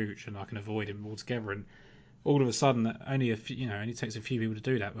Leash or Gooch, and I can avoid him altogether. And all of a sudden, only takes a few people to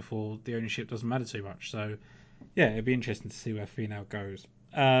do that before the ownership doesn't matter too much. So yeah, it'd be interesting to see where Finau goes.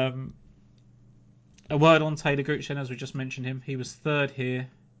 A word on Taylor Gooch, then, as we just mentioned him. He was third here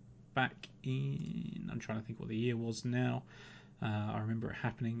back in... I'm trying to think what the year was now. I remember it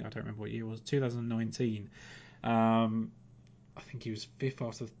happening. I don't remember what year it was. 2019. I think he was fifth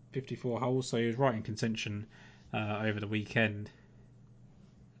after 54 holes, so he was right in contention over the weekend.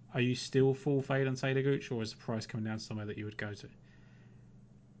 Are you still full fade on Taylor Gooch, or is the price coming down to somewhere that you would go to?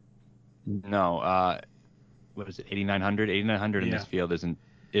 No, what is it, 8,900? 8,900 in this field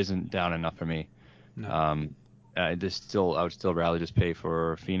isn't down enough for me. No. I would still rather just pay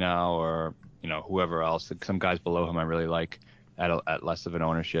for Finau or whoever else. Some guys below him I really like at less of an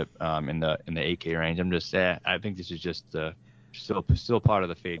ownership in the 8K range. I think this is just still part of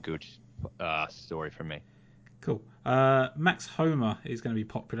the fade Gooch story for me. Cool. Max Homa is going to be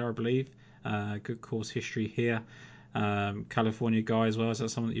popular, I believe. Good course history here. California guy as well. Is that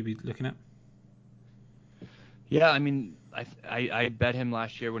someone that you'd be looking at? Yeah, I mean, I bet him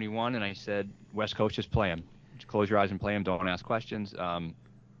last year when he won, and I said, West Coast, just play him. Just close your eyes and play him. Don't ask questions.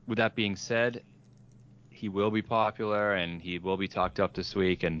 With that being said, he will be popular, and he will be talked up this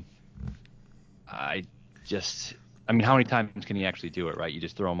week. And how many times can he actually do it, right? You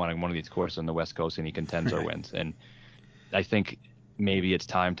just throw him on one of these courses on the West Coast, and he contends or wins. And I think maybe it's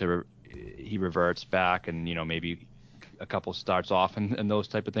time he reverts back, and maybe a couple starts off and those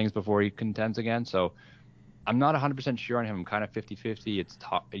type of things before he contends again. So I'm not 100% sure on him. I'm kind of 50-50.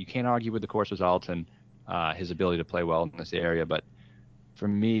 You can't argue with the course results and his ability to play well in this area, but for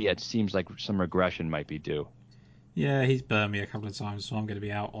me, it seems like some regression might be due. Yeah, he's burned me a couple of times, so I'm going to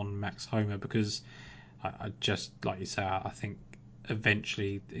be out on Max Homa because I just, like you say, I think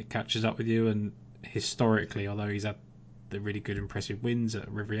eventually it catches up with you. And historically, although he's had the really good, impressive wins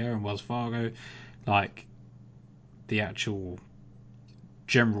at Riviera and Wells Fargo, like, the actual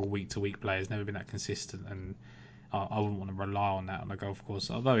general week-to-week play has never been that consistent, and I wouldn't want to rely on that on a golf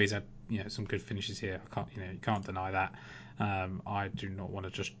course. Although he's had some good finishes here, you can't deny that. I do not want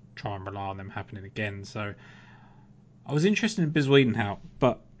to just try and rely on them happening again. So I was interested in Biz Wiedenhout,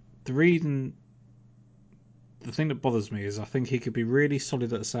 but the thing that bothers me is I think he could be really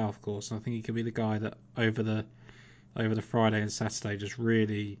solid at the South Course, and I think he could be the guy that over the Friday and Saturday just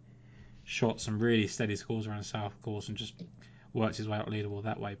really shot some really steady scores around the South Course and just worked his way up leaderboard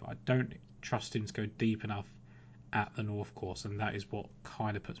that way. But I don't trust him to go deep enough at the North Course, and that is what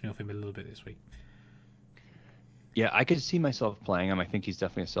kind of puts me off him a little bit this week. Yeah, I could see myself playing him. I think he's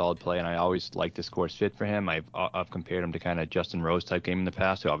definitely a solid play, and I always like this course fit for him. I've compared him to kind of Justin Rose type game in the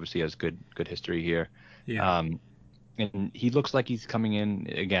past, who obviously has good history here. Yeah. And he looks like he's coming in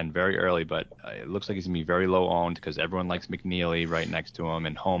again very early, but it looks like he's gonna be very low owned because everyone likes McNeely right next to him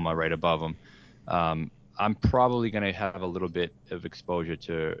and Homa right above him. I'm probably gonna have a little bit of exposure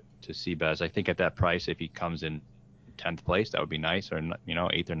to Seabass. I think at that price, if he comes in 10th place, that would be nice, or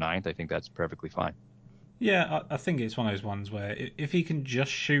 8th or 9th. I think that's perfectly fine. Yeah, I think it's one of those ones where if he can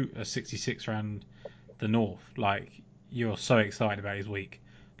just shoot a 66 around the North, like, you're so excited about his week.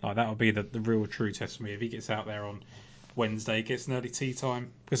 Like, that would be the real true test for me. If he gets out there on Wednesday, gets an early tee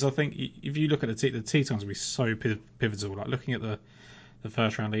time, because I think if you look at the tee times will be so pivotal. Like, looking at the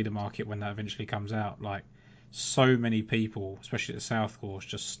first round leader market when that eventually comes out, like, so many people, especially at the South Course,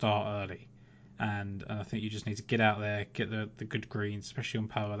 just start early, And I think you just need to get out there, get the good greens, especially on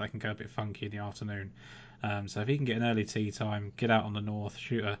power that can go a bit funky in the afternoon. So if he can get an early tee time, get out on the north,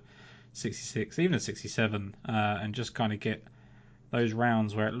 shoot a 66, even a 67, and just kind of get those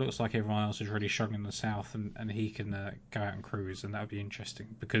rounds where it looks like everyone else is really struggling in the south, and he can go out and cruise, and that would be interesting.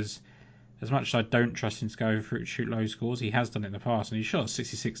 Because as much as I don't trust him to go through shoot low scores, he has done it in the past, and he shot a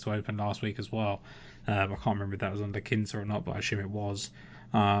 66 to open last week as well. I can't remember if that was under Kinter or not, but I assume it was.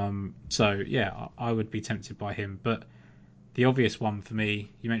 So yeah, I would be tempted by him, but the obvious one for me,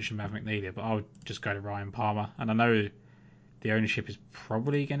 you mentioned Mav McNeely, but I would just go to Ryan Palmer, and I know the ownership is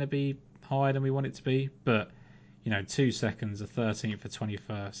probably going to be higher than we want it to be, but 2 seconds, a 13th, a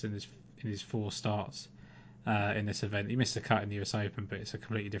 21st in his 4 starts in this event. He missed a cut in the US Open, but it's a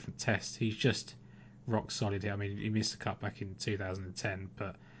completely different test. He's just rock solid here. I mean, he missed a cut back in 2010,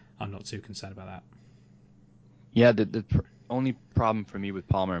 but I'm not too concerned about that. Yeah, the only problem for me with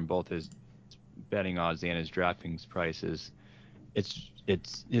Palmer in both his betting odds and his DraftKings prices, it's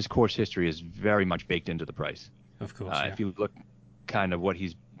his course history is very much baked into the price. Of course, yeah. If you look kind of what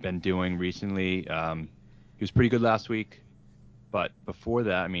he's been doing recently, he was pretty good last week, but before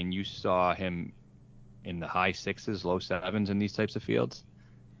that, I mean, you saw him in the high 6s, low 7s in these types of fields,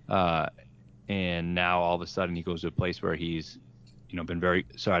 and now all of a sudden he goes to a place where he's, been very.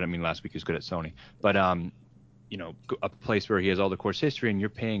 Sorry, I didn't mean last week he was good at Sony, but a place where he has all the course history, and you're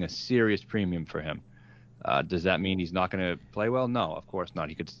paying a serious premium for him. Does that mean he's not going to play well? No, of course not.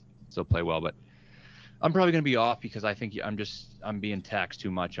 He could still play well, but I'm probably going to be off because I think I'm being taxed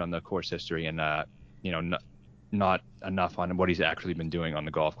too much on the course history and not enough on what he's actually been doing on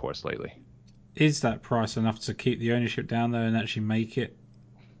the golf course lately. Is that price enough to keep the ownership down though and actually make it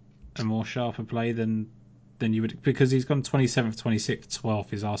a more sharper play than you would? Because he's gone 27th, 26th, 12th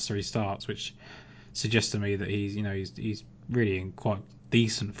his last 3 starts, which suggests to me that he's really in quite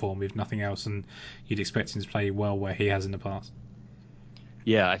decent form, if nothing else, and you'd expect him to play well where he has in the past.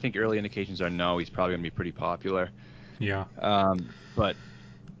 Yeah, I think early indications are no. He's probably going to be pretty popular. Yeah. But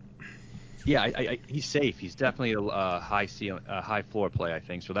yeah, he's safe. He's definitely a high floor play, I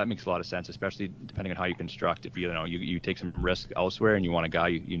think. So that makes a lot of sense, especially depending on how you construct. If you take some risk elsewhere and you want a guy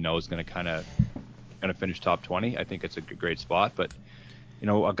you know is going to finish top 20, I think it's a great spot. But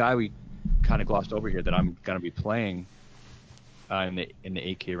a guy we kind of glossed over here that I'm going to be playing in the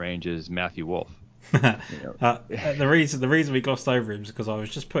 8K range is Matthew Wolff. The reason we glossed over him is because I was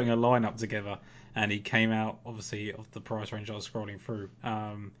just putting a lineup together and he came out obviously of the price range I was scrolling through.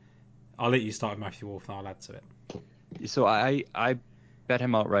 I'll let you start with Matthew Wolff and I'll add to it. So I bet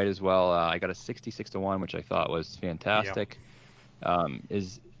him outright as well. I got a 66 to 1, which I thought was fantastic. Yeah.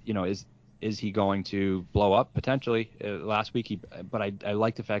 Is he going to blow up potentially? Last week but I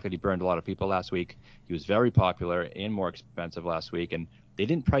like the fact that he burned a lot of people last week. He was very popular and more expensive last week, and they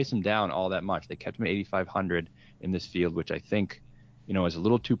didn't price him down all that much. They kept him at 8,500 in this field, which I think, is a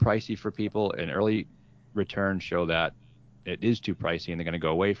little too pricey for people. And early returns show that it is too pricey, and they're going to go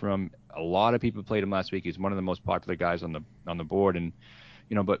away from him. A lot of people played him last week. He's one of the most popular guys on the board, and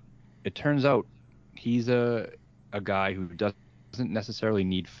but it turns out he's a guy who doesn't necessarily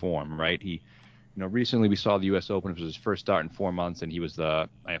need form, right? He, recently we saw the U.S. Open. It was his first start in 4 months, and he was I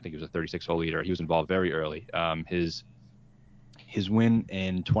think he was a 36-hole leader. He was involved very early. His win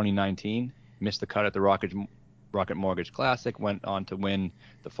in 2019, missed the cut at the Rocket Mortgage Classic, went on to win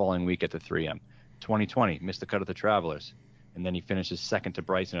the following week at the 3M. 2020, missed the cut at the Travelers, and then he finishes second to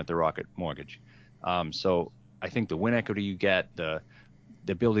Bryson at the Rocket Mortgage. So I think the win equity you get, the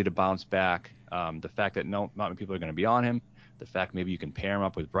ability to bounce back, the fact that not many people are going to be on him, the fact maybe you can pair him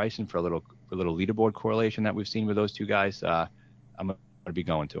up with Bryson for a little leaderboard correlation that we've seen with those two guys, I'm going to be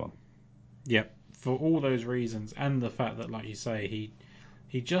going to him. Yep, for all those reasons, and the fact that, like you say,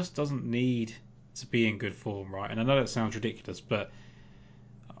 he just doesn't need to be in good form, right? And I know that sounds ridiculous, but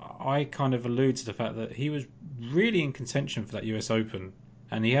I kind of allude to the fact that he was really in contention for that US Open,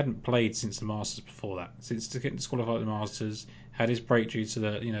 and he hadn't played since the Masters before that. Since getting disqualified at the Masters, had his break due to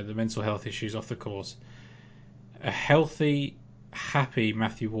the mental health issues off the course. A healthy, happy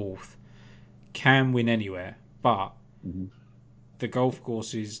Matthew Wolff can win anywhere, but the golf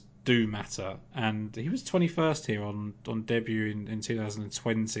courses do matter. And he was 21st here on debut in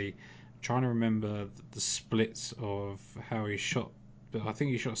 2020. I'm trying to remember the splits of how he shot, but I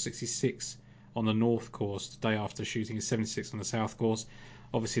think he shot 66 on the North course the day after shooting a 76 on the South course.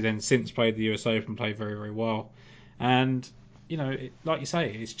 Obviously then since played the US Open, played very, very well. And, like you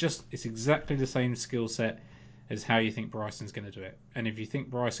say, it's exactly the same skill set as how you think Bryson's going to do it. And if you think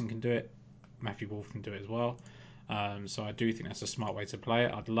Bryson can do it, Matthew Wolff can do it as well. So I do think that's a smart way to play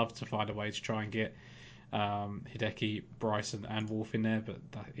it. I'd love to find a way to try and get Hideki, Bryson, and Wolf in there, but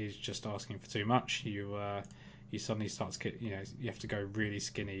that is just asking for too much. You suddenly start to get, you have to go really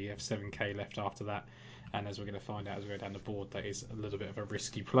skinny. You have 7k left after that, and as we're going to find out as we go down the board, that is a little bit of a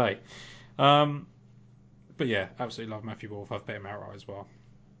risky play. But yeah, absolutely love Matthew Wolf. I've bet him outright as well.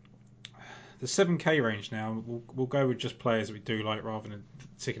 The 7k range now, we'll go with just players that we do like rather than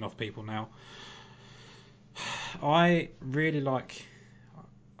ticking off people now. I really like,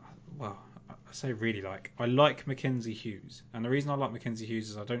 well, I say really like, I like Mackenzie Hughes. And the reason I like Mackenzie Hughes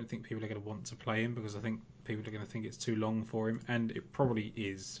is I don't think people are going to want to play him because I think people are going to think it's too long for him. And it probably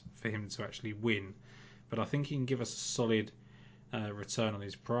is for him to actually win. But I think he can give us a solid return on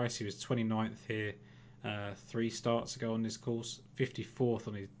his price. He was 29th here 3 starts ago on this course, 54th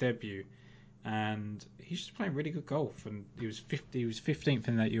on his debut. And he's just playing really good golf. And he was 15th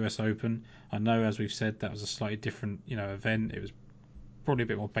in that US Open. I know, as we've said, that was a slightly different event. It was probably a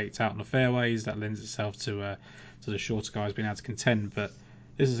bit more baked out on the fairways. That lends itself to the shorter guys being able to contend. But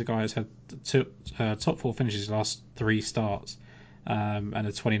this is a guy who's had top 4 finishes last 3 starts, and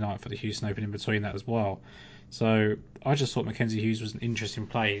a 29th for the Houston Open in between that as well. So I just thought Mackenzie Hughes was an interesting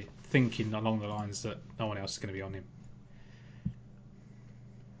play, thinking along the lines that no one else is going to be on him.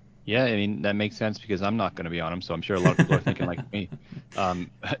 Yeah, I mean, that makes sense because I'm not going to be on him, so I'm sure a lot of people are thinking like me.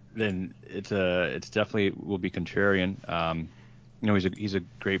 Then it's definitely will be contrarian. He's a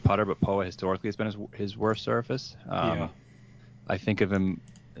great putter, but POA historically has been his worst surface. Yeah. I think of him,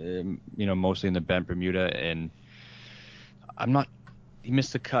 mostly in the bent Bermuda, and he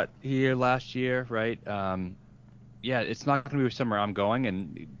missed the cut here last year, right? Yeah, it's not going to be somewhere I'm going,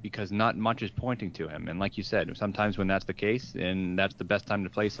 and because not much is pointing to him. And like you said, sometimes when that's the case, and that's the best time to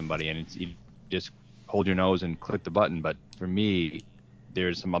play somebody, and you just hold your nose and click the button. But for me,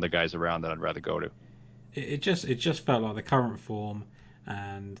 there's some other guys around that I'd rather go to. It just felt like the current form,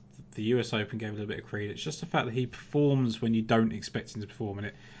 and the US Open gave a little bit of credit. It's just the fact that he performs when you don't expect him to perform,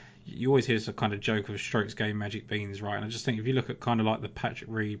 and you always hear some kind of joke of strokes game magic beans, right? And I just think if you look at kind of like the Patrick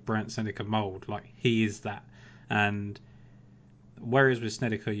Reed, Brandt Snedeker mold, like he is that. And whereas with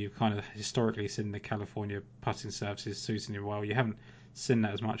Snedeker, you've kind of historically seen the California putting surfaces suiting him well. You haven't seen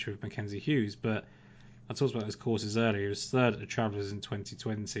that as much with Mackenzie Hughes, but I talked about those courses earlier. He was 3rd at the Travellers in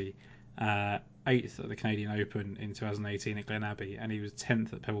 2020, 8th at the Canadian Open in 2018 at Glen Abbey, and he was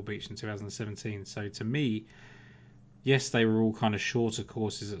 10th at Pebble Beach in 2017. So to me, yes, they were all kind of shorter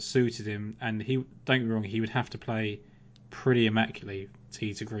courses that suited him, and he, don't get me wrong, he would have to play pretty immaculately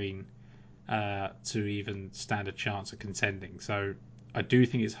tee to green to even stand a chance of contending. So I do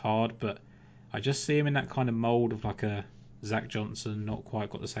think it's hard, but I just see him in that kind of mould of like a Zach Johnson, not quite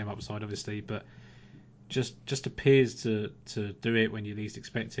got the same upside obviously, but just appears to do it when you least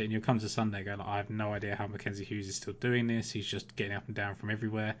expect it. And you'll come to Sunday going, I have no idea how Mackenzie Hughes is still doing this. He's just getting up and down from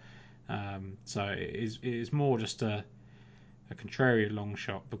everywhere. So it is more just a contrarian long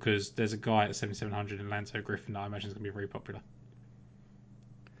shot because there's a guy at 7,700 in Lanto Griffin that I imagine is going to be very popular.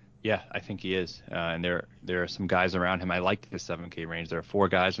 Yeah, I think he is, and there are some guys around him. I like the 7K range. There are 4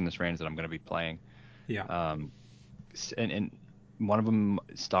 guys in this range that I'm going to be playing. Yeah. And one of them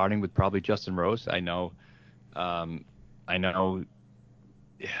starting with probably Justin Rose. I know. I've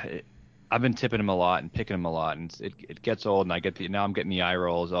been tipping him a lot and picking him a lot, and it gets old, and now I'm getting the eye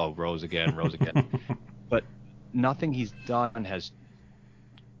rolls. Oh, Rose again. But nothing he's done has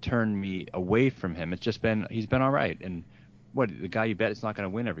turned me away from him. It's just he's been all right. And the guy you bet is not going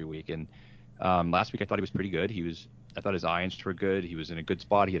to win every week. And last week I thought he was pretty good. I thought his irons were good. He was in a good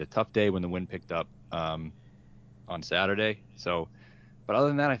spot. He had a tough day when the wind picked up on Saturday. So, but other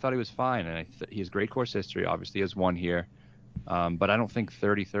than that, I thought he was fine. And he has great course history. Obviously, he has won here. But I don't think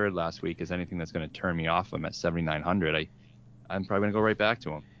 33rd last week is anything that's going to turn me off him at 7,900. I'm probably going to go right back to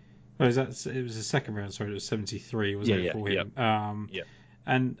him. Oh, it was the second round, sorry, it was 73, wasn't it, for him? Yeah.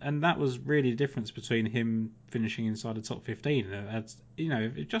 And that was really the difference between him finishing inside the top 15. That's,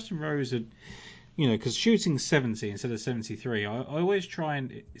 if Justin Rose had, because shooting 70 instead of 73, I always try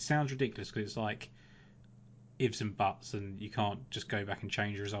and, it sounds ridiculous because it's like ifs and buts and you can't just go back and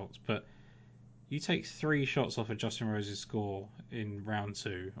change results, but you take 3 shots off of Justin Rose's score in round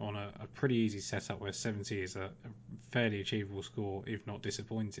 2 on a pretty easy setup where 70 is a fairly achievable score, if not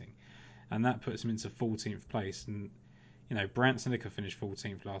disappointing. And that puts him into 14th place. And, Brandt Snedeker finished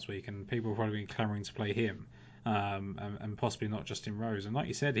 14th last week, and people are probably clamouring to play him, and possibly not Justin Rose. And like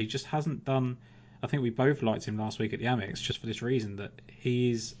you said, he just hasn't done. I think we both liked him last week at the Amex just for this reason that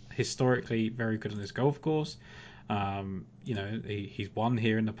he is historically very good on this golf course. He's won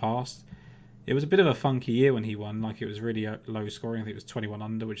here in the past. It was a bit of a funky year when he won. Like, it was really low scoring. I think it was 21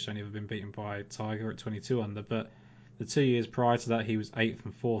 under, which has only ever been beaten by Tiger at 22 under. But the 2 years prior to that, he was 8th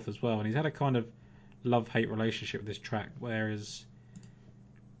and 4th as well. And he's had a kind of love-hate relationship with this track, whereas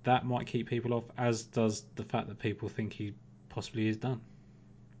that might keep people off, as does the fact that people think he possibly is done.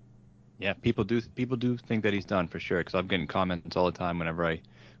 Yeah, people do think that he's done for sure, because I'm getting comments all the time whenever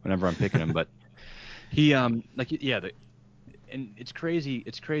I'm picking him. But he and it's crazy,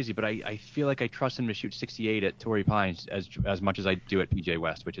 but I feel like I trust him to shoot 68 at Torrey Pines as much as I do at PJ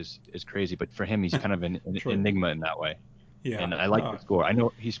West, which is crazy. But for him, he's kind of an enigma in that way. Yeah, And I like the score. I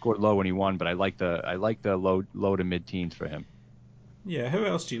know he scored low when he won, but I like the low to mid teens for him. Yeah, who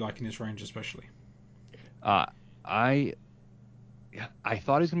else do you like in this range especially? I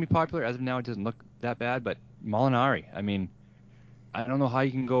thought he was gonna be popular. As of now, it doesn't look that bad. But Molinari, I mean, I don't know how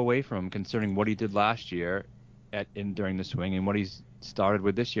you can go away from him considering what he did last year during the swing and what he's started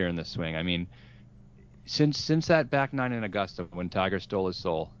with this year in the swing. I mean, since that back nine in Augusta when Tiger stole his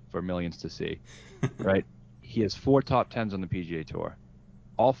soul for millions to see, right? He has 4 top tens on the PGA Tour.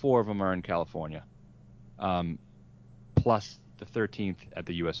 All 4 of them are in California, plus the 13th at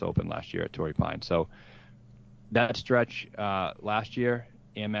the U.S. Open last year at Torrey Pines. So that stretch last year,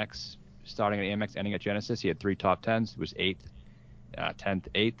 Amex, starting at Amex, ending at Genesis, he had 3 top tens. It was 8th, 10th,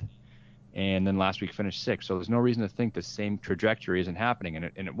 8th. And then last week finished 6th. So there's no reason to think the same trajectory isn't happening.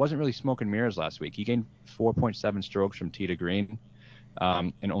 And it wasn't really smoke and mirrors last week. He gained 4.7 strokes from tee to green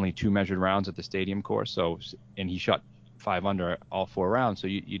in only 2 measured rounds at the stadium course. And he shot 5 under all 4 rounds. So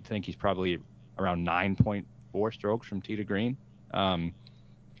you'd think he's probably around 9.4 strokes from tee to green.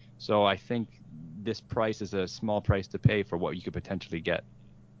 So I think this price is a small price to pay for what you could potentially get.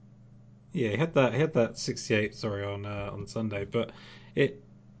 Yeah, he had that 68, sorry, on Sunday, but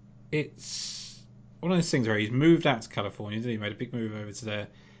it's one of those things where he's moved out to California. He made a big move over to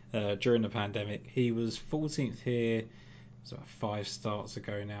there during the pandemic. He was 14th here, so 5 starts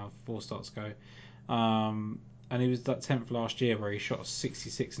ago now, 4 starts ago, and he was that 10th last year where he shot a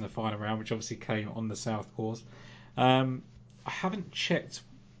 66 in the final round, which obviously came on the South course. I haven't checked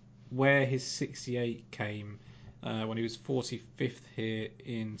where his 68 came when he was 45th here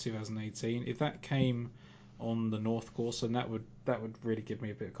in 2018. If that came on the North course, and that would really give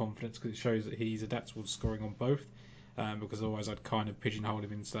me a bit of confidence, because it shows that he's adaptable to scoring on both. Because otherwise I'd kind of pigeonhole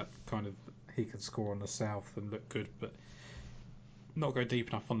him into that kind of he can score on the South and look good, but not go deep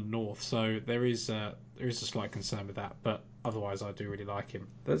enough on the North. So there is a slight concern with that, but otherwise I do really like him.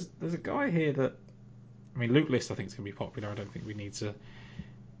 There's a guy here that, I mean, Luke List I think is going to be popular. I don't think we need to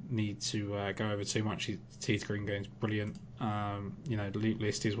go over too much. His tee to green game's brilliant. Luke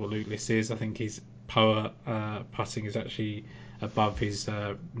List is what Luke List is. I think his power putting is actually above his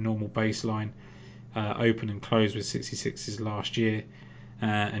normal baseline. Open and closed with 66s last year,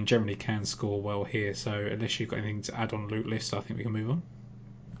 and generally can score well here. So unless you've got anything to add on Luke List, I think we can move on.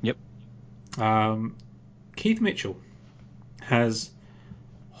 Yep. Keith Mitchell has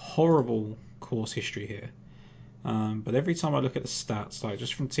horrible course history here. But every time I look at the stats, like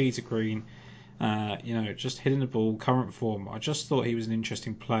just from tee to green, just hitting the ball, current form, I just thought he was an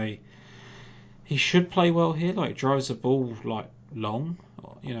interesting play. He should play well here, like drives the ball like long,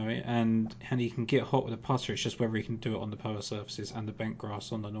 and he can get hot with a putter. It's just whether he can do it on the power surfaces and the bent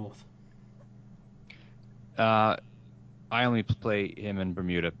grass on the North. I only play him in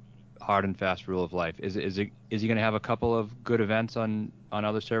Bermuda. Hard and fast rule of life. Is he going to have a couple of good events on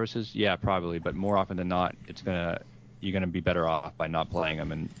other services? Yeah, probably. But more often than not, you're gonna be better off by not playing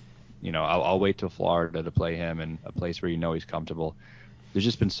him. And I'll wait till Florida to play him in a place where he's comfortable. There's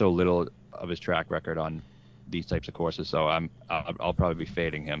just been so little of his track record on these types of courses, so I'll probably be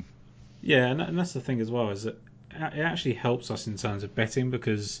fading him. Yeah, and that's the thing as well, is that it actually helps us in terms of betting,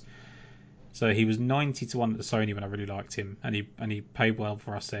 because so he was 90 to 1 at the Sony when I really liked him, and he paid well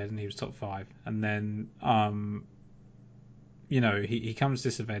for us there, and he was top 5. And then he comes to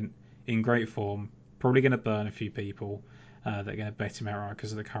this event in great form, probably going to burn a few people that are going to bet him outright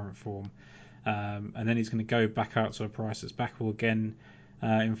because of the current form, and then he's going to go back out to a price that's backable again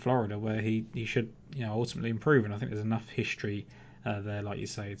in Florida, where he should ultimately improve. And I think there's enough history there, like you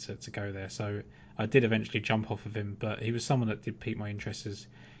say, to go there. So I did eventually jump off of him, but he was someone that did pique my interest, as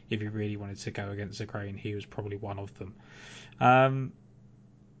if you really wanted to go against the grain, he was probably one of them. I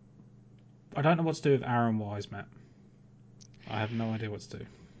don't know what to do with Aaron Wise, Matt. I have no idea what to do.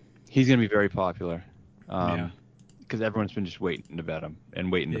 He's going to be very popular. Yeah. Because everyone's been just waiting to bet him and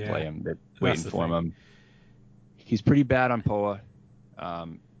waiting to play him. They're waiting for him. He's pretty bad on POA.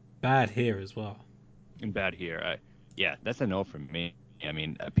 Bad here as well. And bad here. Yeah, that's a no from me. I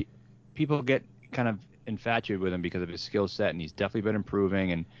mean, people get kind of infatuated with him because of his skill set, and he's definitely been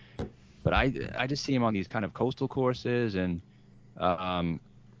improving. But I just see him on these kind of coastal courses, and I'm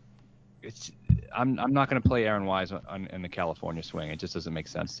not going to play Aaron Wise in the California swing. It just doesn't make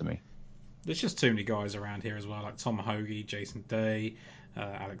sense to me. there's just too many guys around here as well, like Tom Hoagie, Jason Day,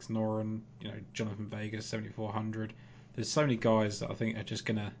 Alex Noren, Jonathan Vegas, 7400. There's so many guys that I think are just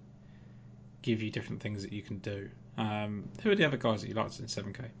gonna give you different things that you can do. Who are the other guys that you liked in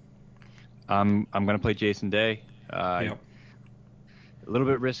 7K? I'm going to play Jason Day. Yep. A little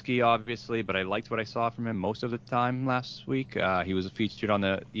bit risky, obviously, but I liked what I saw from him most of the time last week. He was featured on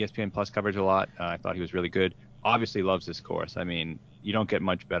the ESPN Plus coverage a lot. I thought he was really good. Obviously loves this course. I mean, you don't get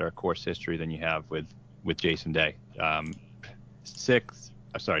much better course history than you have with Jason Day. Ninth,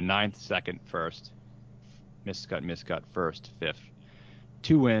 second, first, miscut, first, fifth.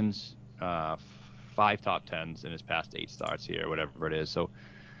 2 wins, 5 top 10s in his past 8 starts here, whatever it is. So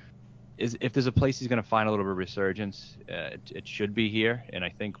if there's a place he's going to find a little bit of resurgence, it should be here. And I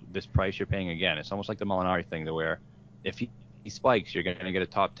think this price you're paying, again, it's almost like the Molinari thing, to where if he spikes, you're going to get a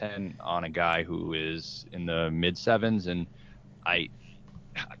top 10 on a guy who is in the mid 7s. And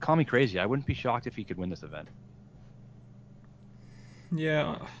call me crazy, I wouldn't be shocked if he could win this event.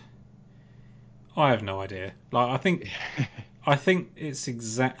 Yeah, I have no idea. Like, I think it's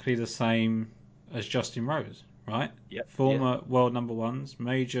exactly the same as Justin Rose, right? Yep. Former world number ones,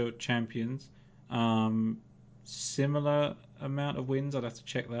 major champions, similar amount of wins. I'd have to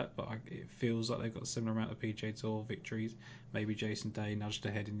check that, but it feels like they've got a similar amount of PGA Tour victories. Maybe Jason Day nudged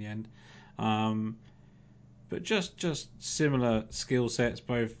ahead in the end. But just similar skill sets,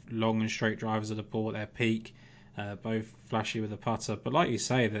 both long and straight drivers at the ball at their peak, both flashy with a putter. But like you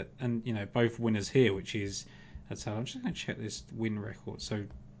say, both winners here, which is, that's how I'm just going to check this win record. So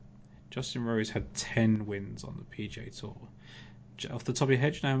Justin Rose had 10 wins on the PGA Tour. Off the top of your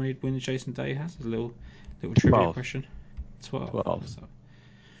head, do you know how many wins Jason Day has? A little trivia 12. question. 12.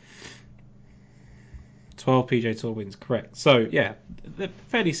 12 PGA Tour wins, correct. So yeah, they're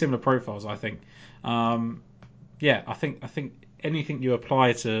fairly similar profiles, I think. I think anything you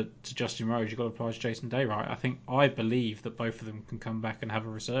apply to Justin Rose, you've got to apply to Jason Day, right? I believe that both of them can come back and have a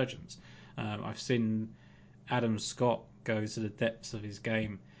resurgence. I've seen Adam Scott go to the depths of his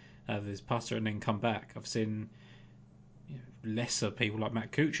game, of his putter, and then come back. I've seen lesser people like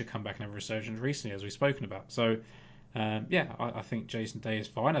Matt Kuchar come back and have a resurgence recently, as we've spoken about. So I think Jason Day is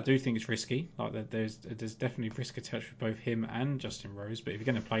fine. I do think it's risky. Like there's definitely risk attached with both him and Justin Rose. But if you're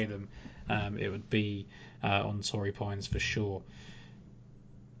going to play them, it would be on Torrey Pines for sure.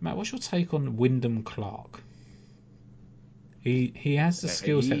 Matt, what's your take on Wyndham Clark? He has the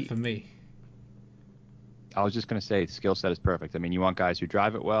skill set for me. I was just going to say, skill set is perfect. I mean, you want guys who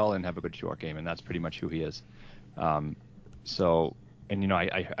drive it well and have a good short game, and that's pretty much who he is. I don't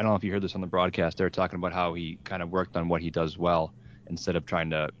know if you heard this on the broadcast. They were talking about how he kind of worked on what he does well instead of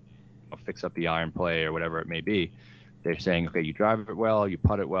trying to fix up the iron play or whatever it may be. They're saying, okay, you drive it well, you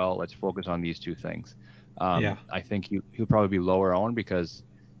putt it well. Let's focus on these 2 things. I think he'll probably be lower owned because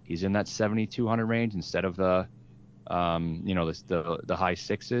he's in that 7,200 range instead of the high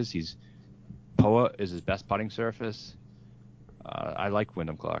 6s. POA is his best putting surface. I like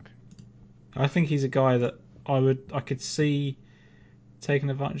Wyndham Clark. I think he's a guy that I could see taking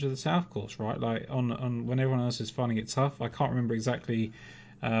advantage of the South course, right? Like on when everyone else is finding it tough. I can't remember exactly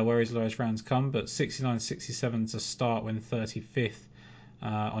where his lowest rounds come, but 69, 67 to start when 35th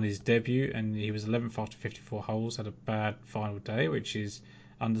on his debut, and he was 11th after 54 holes. Had a bad final day, which is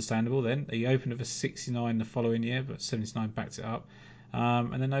understandable. Then he opened with a 69 the following year, but 79 backed it up,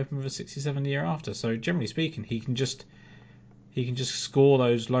 and then opened with a 67 the year after. So generally speaking, he can just score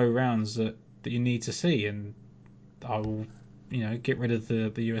those low rounds that you need to see, and I will get rid of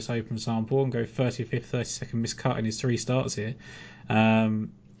the US Open sample and go 35th, 32nd miscut in his 3 starts here.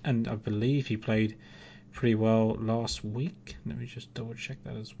 And I believe he played pretty well last week. Let me just double check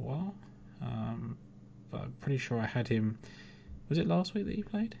that as well. But I'm pretty sure I had him. Was it last week that he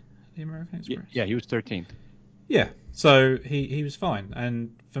played the American Express? Yeah, he was 13th. Yeah, so he was fine.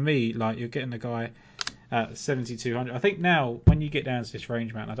 And for me, like, you're getting a guy at 7,200. I think now when you get down to this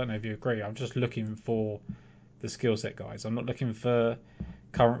range, man, I don't know if you agree. I'm just looking for the skill set guys. I'm not looking for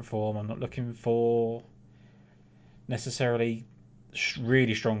current form. I'm not looking for necessarily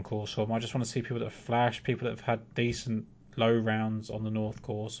really strong course form. I just want to see people that have flashed, people that have had decent low rounds on the North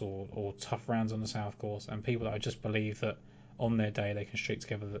course or tough rounds on the South course, and people that I just believe that on their day they can string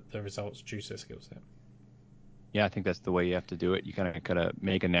together the results due to their skill set. Yeah, I think that's the way you have to do it. You kind of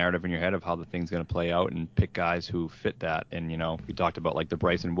make a narrative in your head of how the thing's going to play out and pick guys who fit that. And, we talked about like the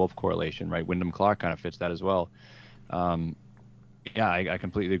Bryson Wolf correlation, right? Wyndham Clark kind of fits that as well. I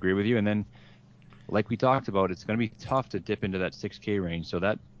completely agree with you. And then, like we talked about, it's going to be tough to dip into that 6K range. So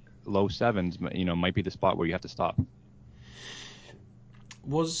that low 7s, might be the spot where you have to stop.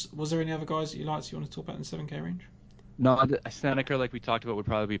 Was there any other guys that you liked you want to talk about in the 7K range? No, Snedeker, like we talked about, would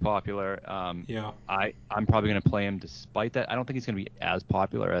probably be popular. Yeah. I'm probably going to play him despite that. I don't think he's going to be as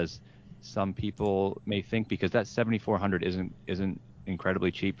popular as some people may think because that 7,400 isn't incredibly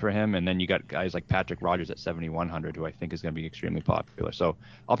cheap for him. And then you got guys like Patrick Rogers at 7,100, who I think is going to be extremely popular. So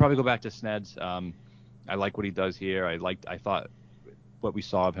I'll probably go back to Sneds. I like what he does here. I thought what we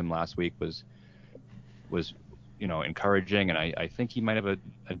saw of him last week was encouraging, and I think he might have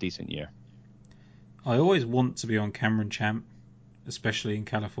a decent year. I always want to be on Cameron Champ, especially in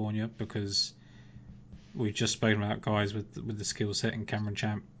California, because we've just spoken about guys with the skill set, and Cameron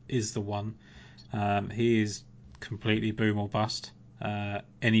Champ is the one. He is completely boom or bust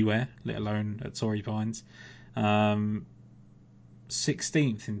anywhere, let alone at Torrey Pines. 16th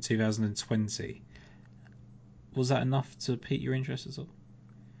in 2020. Was that enough to pique your interest at all?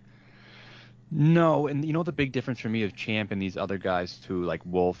 No, and the big difference for me of Champ and these other guys too, like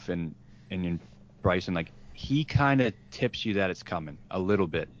Wolf and Bryson, like he kind of tips you that it's coming a little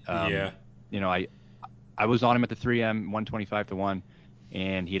bit. Yeah. I was on him at the 3M 125 to 1,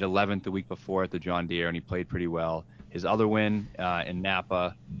 and he had 11th the week before at the John Deere, and he played pretty well. His other win in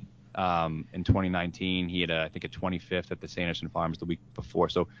Napa in 2019, he had I think a 25th at the Sanderson Farms the week before.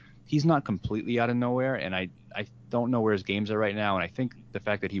 So he's not completely out of nowhere, and I don't know where his games are right now. And I think the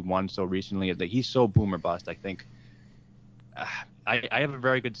fact that he won so recently, that he's so boomer bust, I think I have a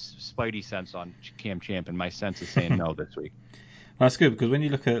very good spidey sense on Cam Champ, and my sense is saying no this week. Well, that's good because when you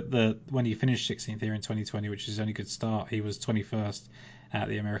look at when he finished 16th here in 2020, which is only a good start, he was 21st at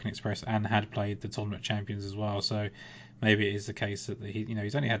the American Express and had played the tournament champions as well. So maybe it is the case that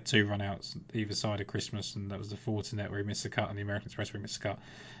he's only had 2 runouts either side of Christmas, and that was the Fortinet where he missed the cut and the American Express where he missed the cut.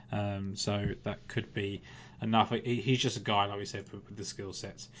 So that could be enough. He's just a guy, like we said, with the skill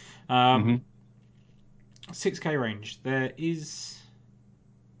sets. Mm-hmm. 6K range. There is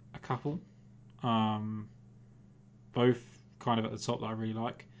a couple. Um, both kind of at the top that I really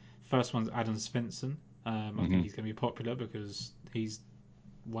like. First one's Adam Svensson. I think he's going to be popular because he's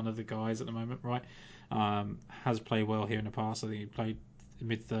one of the guys at the moment, right? Has played well here in the past. I think he played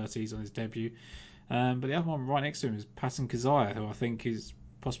mid 30s on his debut. But the other one right next to him is Patton Kizzire, who I think is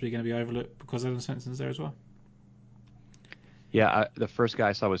possibly going to be overlooked because Adam Svensson's there as well. Yeah, the first guy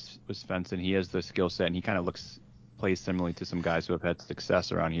I saw was Svensson. He has the skill set, and he kind of plays similarly to some guys who have had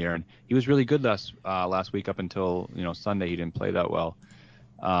success around here. And he was really good last week up until Sunday. He didn't play that well.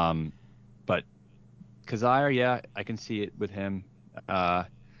 But Kazire, yeah, I can see it with him. I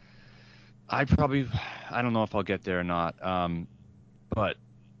don't know if I'll get there or not. But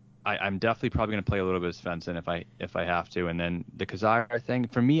I'm definitely probably going to play a little bit of Svensson if I have to. And then the Kazire thing,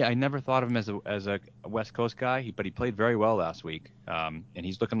 for me, I never thought of him as a West Coast guy, but he played very well last week. And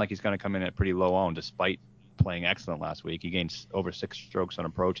he's looking like he's going to come in at pretty low owned, despite playing excellent last week. He gained over 6 strokes on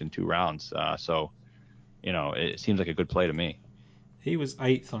approach in 2 rounds. So it seems like a good play to me. He was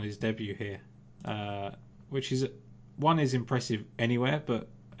 8th on his debut here, which is impressive anywhere, but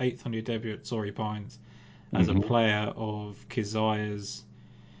 8th on your debut at Torrey Pines as a player of Kizire's,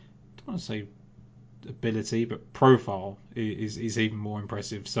 I don't want to say ability, but profile is even more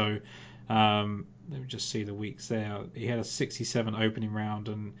impressive. So let me just see the weeks there. He had a 67 opening round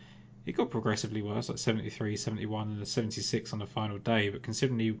and it got progressively worse, like 73, 71, and a 76 on the final day. But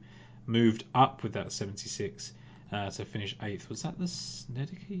considering he moved up with that 76 to finish 8th, was that the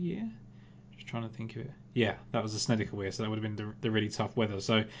Snedeker year? Just trying to think of it. Yeah, that was the Snedeker year, so that would have been the really tough weather.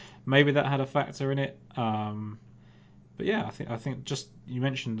 So maybe that had a factor in it. But yeah, I think just you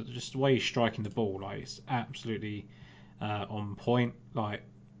mentioned just the way he's striking the ball, like it's absolutely on point. Like,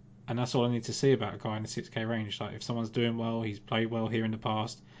 and that's all I need to see about a guy in the 6K range. Like, if someone's doing well, he's played well here in the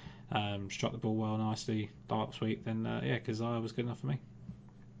past, struck the ball well nicely last week, then yeah, Kazire was good enough for me.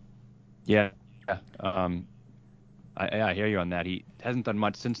 Yeah. I hear you on that. He hasn't done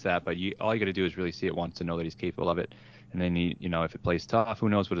much since that, but all you got to do is really see it once to know that he's capable of it. And then if it plays tough, who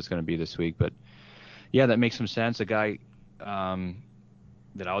knows what it's going to be this week. But yeah, that makes some sense. A guy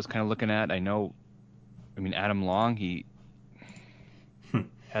that I was kind of looking at, Adam Long, he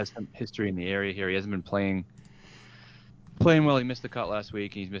has some history in the area here. He hasn't been playing well. He missed the cut last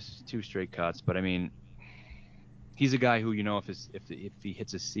week. He's missed 2 straight cuts, but he's a guy who if he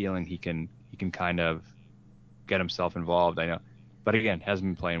hits a ceiling, he can kind of get himself involved. I know, but again, hasn't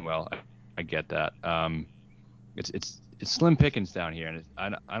been playing well. I get that. It's slim pickings down here,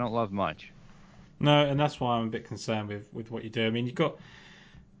 and I don't love much. No, and that's why I'm a bit concerned with what you do. I mean, you've got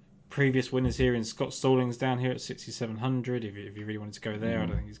previous winners here in Scott Stallings down here at 6,700. If you really wanted to go there, I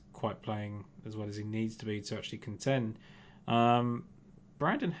don't think he's quite playing as well as he needs to be to actually contend. Brandon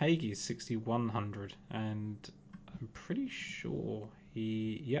Hagee is 6,100, and I'm pretty sure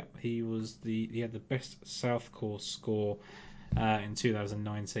He had the best South Course score in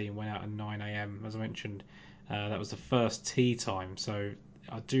 2019. Went out at 9 a.m. As I mentioned, that was the first tee time. So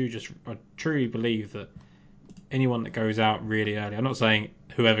I truly believe that anyone that goes out really early. I'm not saying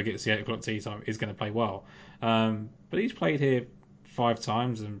whoever gets the 8 o'clock tee time is going to play well, but he's played here 5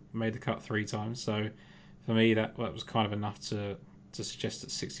 times and made the cut 3 times. So for me, that was kind of enough to suggest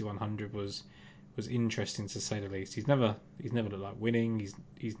that 6100 was interesting, to say the least. He's never looked like winning.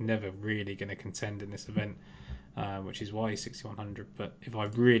 He's never really going to contend in this event, which is why he's 6100. But if I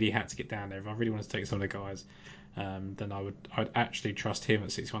really had to get down there, if I really wanted to take some of the guys, then I'd actually trust him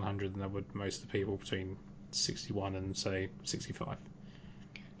at 6100 than I would most of the people between 61 and say 65.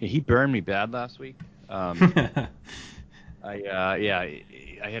 Yeah, he burned me bad last week. I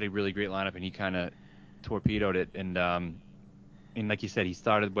had a really great lineup and he kind of torpedoed it, and like you said, he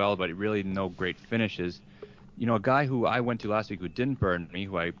started well, but really no great finishes. You know, a guy who I went to last week who didn't burn me,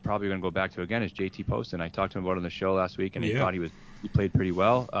 who I probably going to go back to again, is JT Poston. I talked to him about it on the show last week, and I thought he played pretty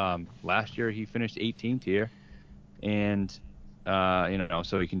well. Last year he finished 18th here, and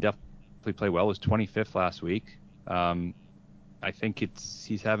so he can definitely play well. He was 25th last week. I think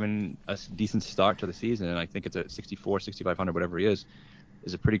he's having a decent start to the season, and I think it's at 6,500, whatever he is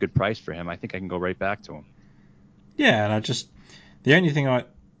a pretty good price for him. I think I can go right back to him. Yeah, and the only thing I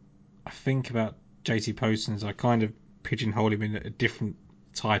think about JT Poston is I kind of pigeonhole him in a different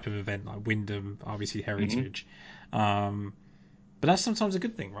type of event, like Wyndham, RBC Heritage. Mm-hmm. But that's sometimes a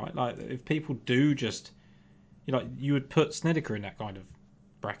good thing, right? Like if people do just, you would put Snedeker in that kind of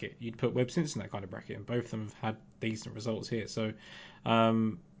bracket, you'd put Webb Simpson in that kind of bracket, and both of them have had decent results here. So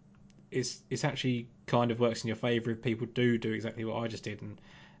it's actually kind of works in your favour if people do exactly what I just did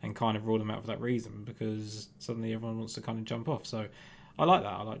and kind of rule them out for that reason, because suddenly everyone wants to kind of jump off. So I like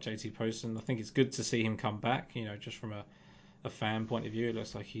that. I like JT Poston. I think it's good to see him come back. Just from a fan point of view, it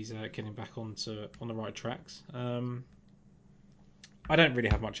looks like he's getting back on the right tracks. I don't really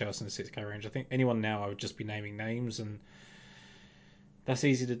have much else in the 6K range. I think anyone now I would just be naming names, and that's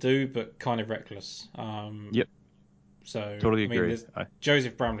easy to do, but kind of reckless. Yep. So totally agree.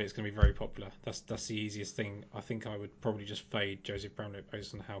 Joseph Bramlett is going to be very popular. That's the easiest thing. I think I would probably just fade Joseph Bramlett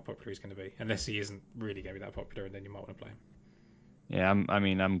based on how popular he's going to be, unless he isn't really going to be that popular, and then you might want to play him. Yeah,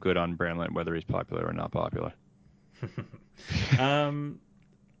 I'm good on Bramlett, whether he's popular or not popular.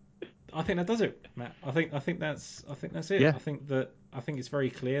 I think that does it, Matt. I think that's it. Yeah. I think it's very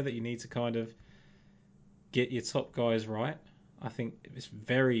clear that you need to kind of get your top guys right. I think it's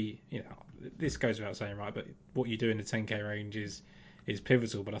very, this goes without saying, right, but what you do in the 10K range is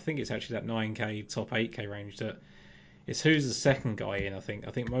pivotal. But I think it's actually that 9K, top 8K range that it's who's the second guy in. I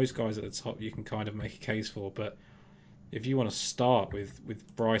think most guys at the top you can kind of make a case for. But if you want to start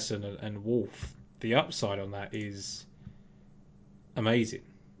with Bryson and Wolf, the upside on that is amazing.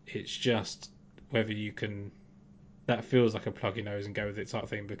 It's just whether you can. That feels like a plug your nose and go with it type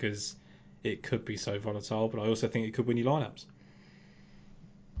thing, because it could be so volatile. But I also think it could win you lineups.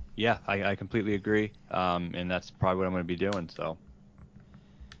 Yeah, I completely agree, and that's probably what I'm going to be doing. So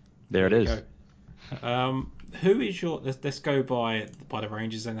there it is. Who is your? Let's go by the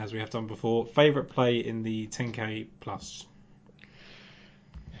ranges then, as we have done before. Favorite play in the 10K plus.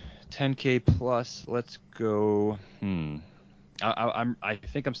 10K plus. Let's go. I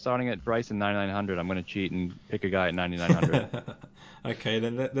think I'm starting at Bryson 9,900. I'm going to cheat and pick a guy at 9,900. Okay,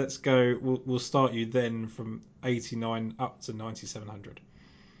 then let's go. We'll start you then from 89 up to 9,700.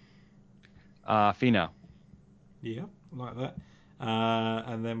 Finau. Yeah, like that.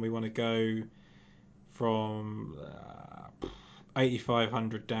 And then we want to go from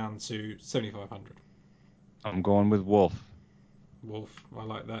 8,500 down to 7,500. I'm going with Wolf. Wolf, I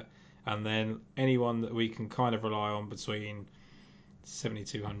like that. And then anyone that we can kind of rely on between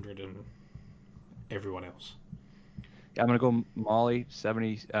 7,200 and everyone else. Yeah, I'm going to go Molly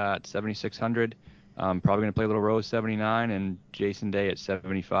 7,600. Probably going to play Little Rose 79 and Jason Day at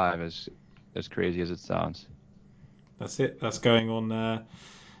 75, as crazy as it sounds. That's it. That's going on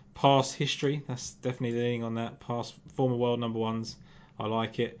past history. That's definitely leaning on that. Past former world number ones. I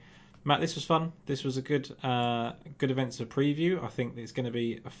like it. Matt, this was fun. This was a good event to preview. I think it's going to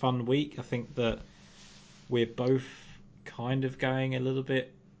be a fun week. I think that we're both kind of going a little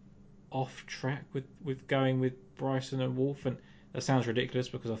bit off track with going with Bryson and Wolf, and that sounds ridiculous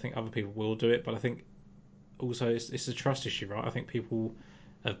because I think other people will do it, but I think also it's a trust issue, right? I think people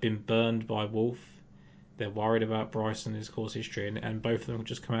have been burned by Wolf. They're worried about Bryson and his course history, and both of them will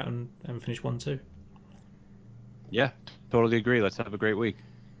just come out and finish 1-2. Yeah, totally agree. Let's have a great week.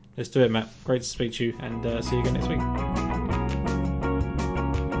 Let's do it, Matt. Great to speak to you, and see you again next week.